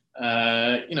gay.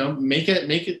 Make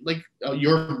it like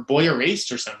Your Boy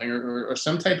Erased or something, or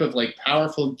some type of like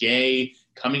powerful gay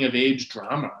coming of age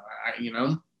drama.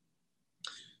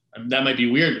 That might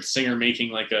be weird with Singer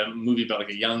making like a movie about like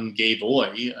a young gay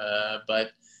boy,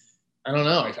 but I don't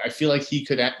know. I feel like he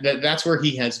could. That's where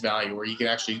he has value, where he could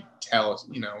actually tell,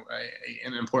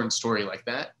 an important story like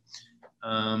that.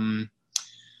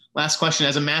 Last question.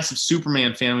 As a massive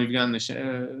Superman fan, we've gotten As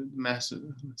a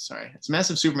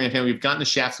massive Superman fan, we've gotten the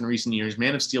shaft in recent years.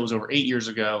 Man of Steel was over 8 years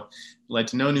ago. Led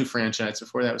to no new franchise.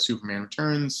 Before that was Superman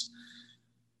Returns.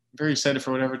 Very excited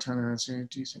for whatever time.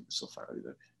 Do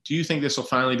you think this will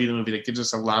finally be the movie that gives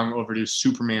us a long overdue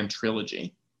Superman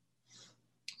trilogy?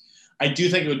 I do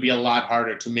think it would be a lot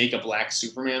harder to make a Black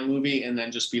Superman movie and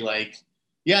then just be like,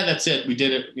 yeah, that's it. We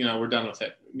did it. We're done with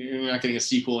it. You're not getting a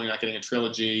sequel. You're not getting a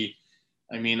trilogy.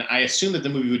 I mean, I assume that the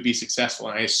movie would be successful.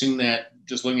 And I assume that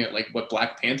just looking at like what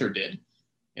Black Panther did,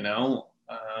 like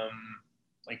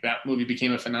that movie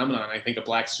became a phenomenon. I think a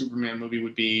Black Superman movie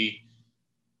would be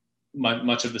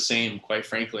much of the same, quite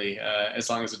frankly, as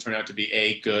long as it turned out to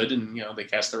be good and, they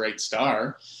cast the right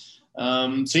star.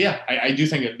 I do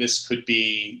think that this could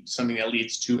be something that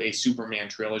leads to a Superman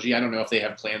trilogy. I don't know if they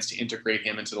have plans to integrate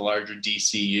him into the larger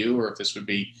DCU or if this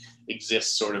would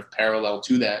exist sort of parallel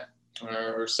to that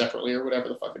or separately or whatever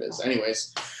the fuck it is.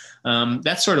 Anyways,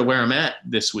 that's sort of where I'm at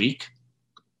this week.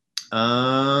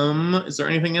 Is there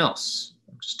anything else?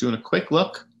 I'm just doing a quick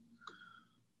look.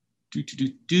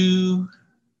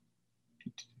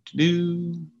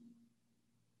 No,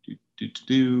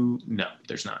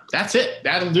 there's not. That's it.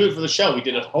 That'll do it for the show. We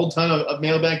did a whole ton of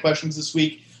mailbag questions this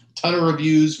week, a ton of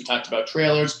reviews. We talked about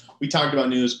trailers. We talked about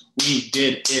news. We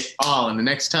did it all. And the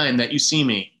next time that you see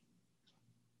me,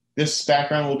 this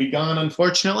background will be gone,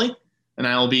 unfortunately, and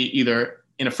I will be either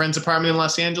in a friend's apartment in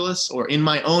Los Angeles or in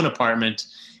my own apartment.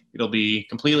 It'll be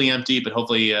completely empty, but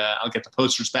hopefully I'll get the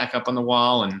posters back up on the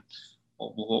wall, and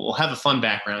we'll have a fun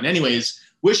background. Anyways,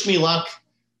 wish me luck.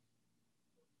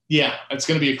 Yeah, it's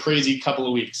going to be a crazy couple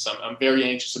of weeks. I'm very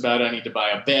anxious about it. I need to buy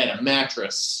a bed, a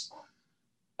mattress,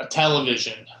 a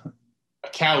television, a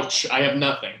couch. I have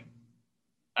nothing.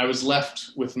 I was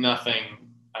left with nothing.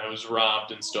 I was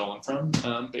robbed and stolen from,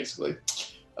 basically.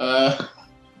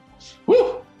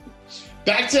 Woo!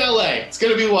 Back to LA. It's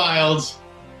going to be wild.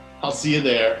 I'll see you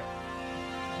there.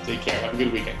 Take care. Have a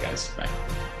good weekend, guys. Bye.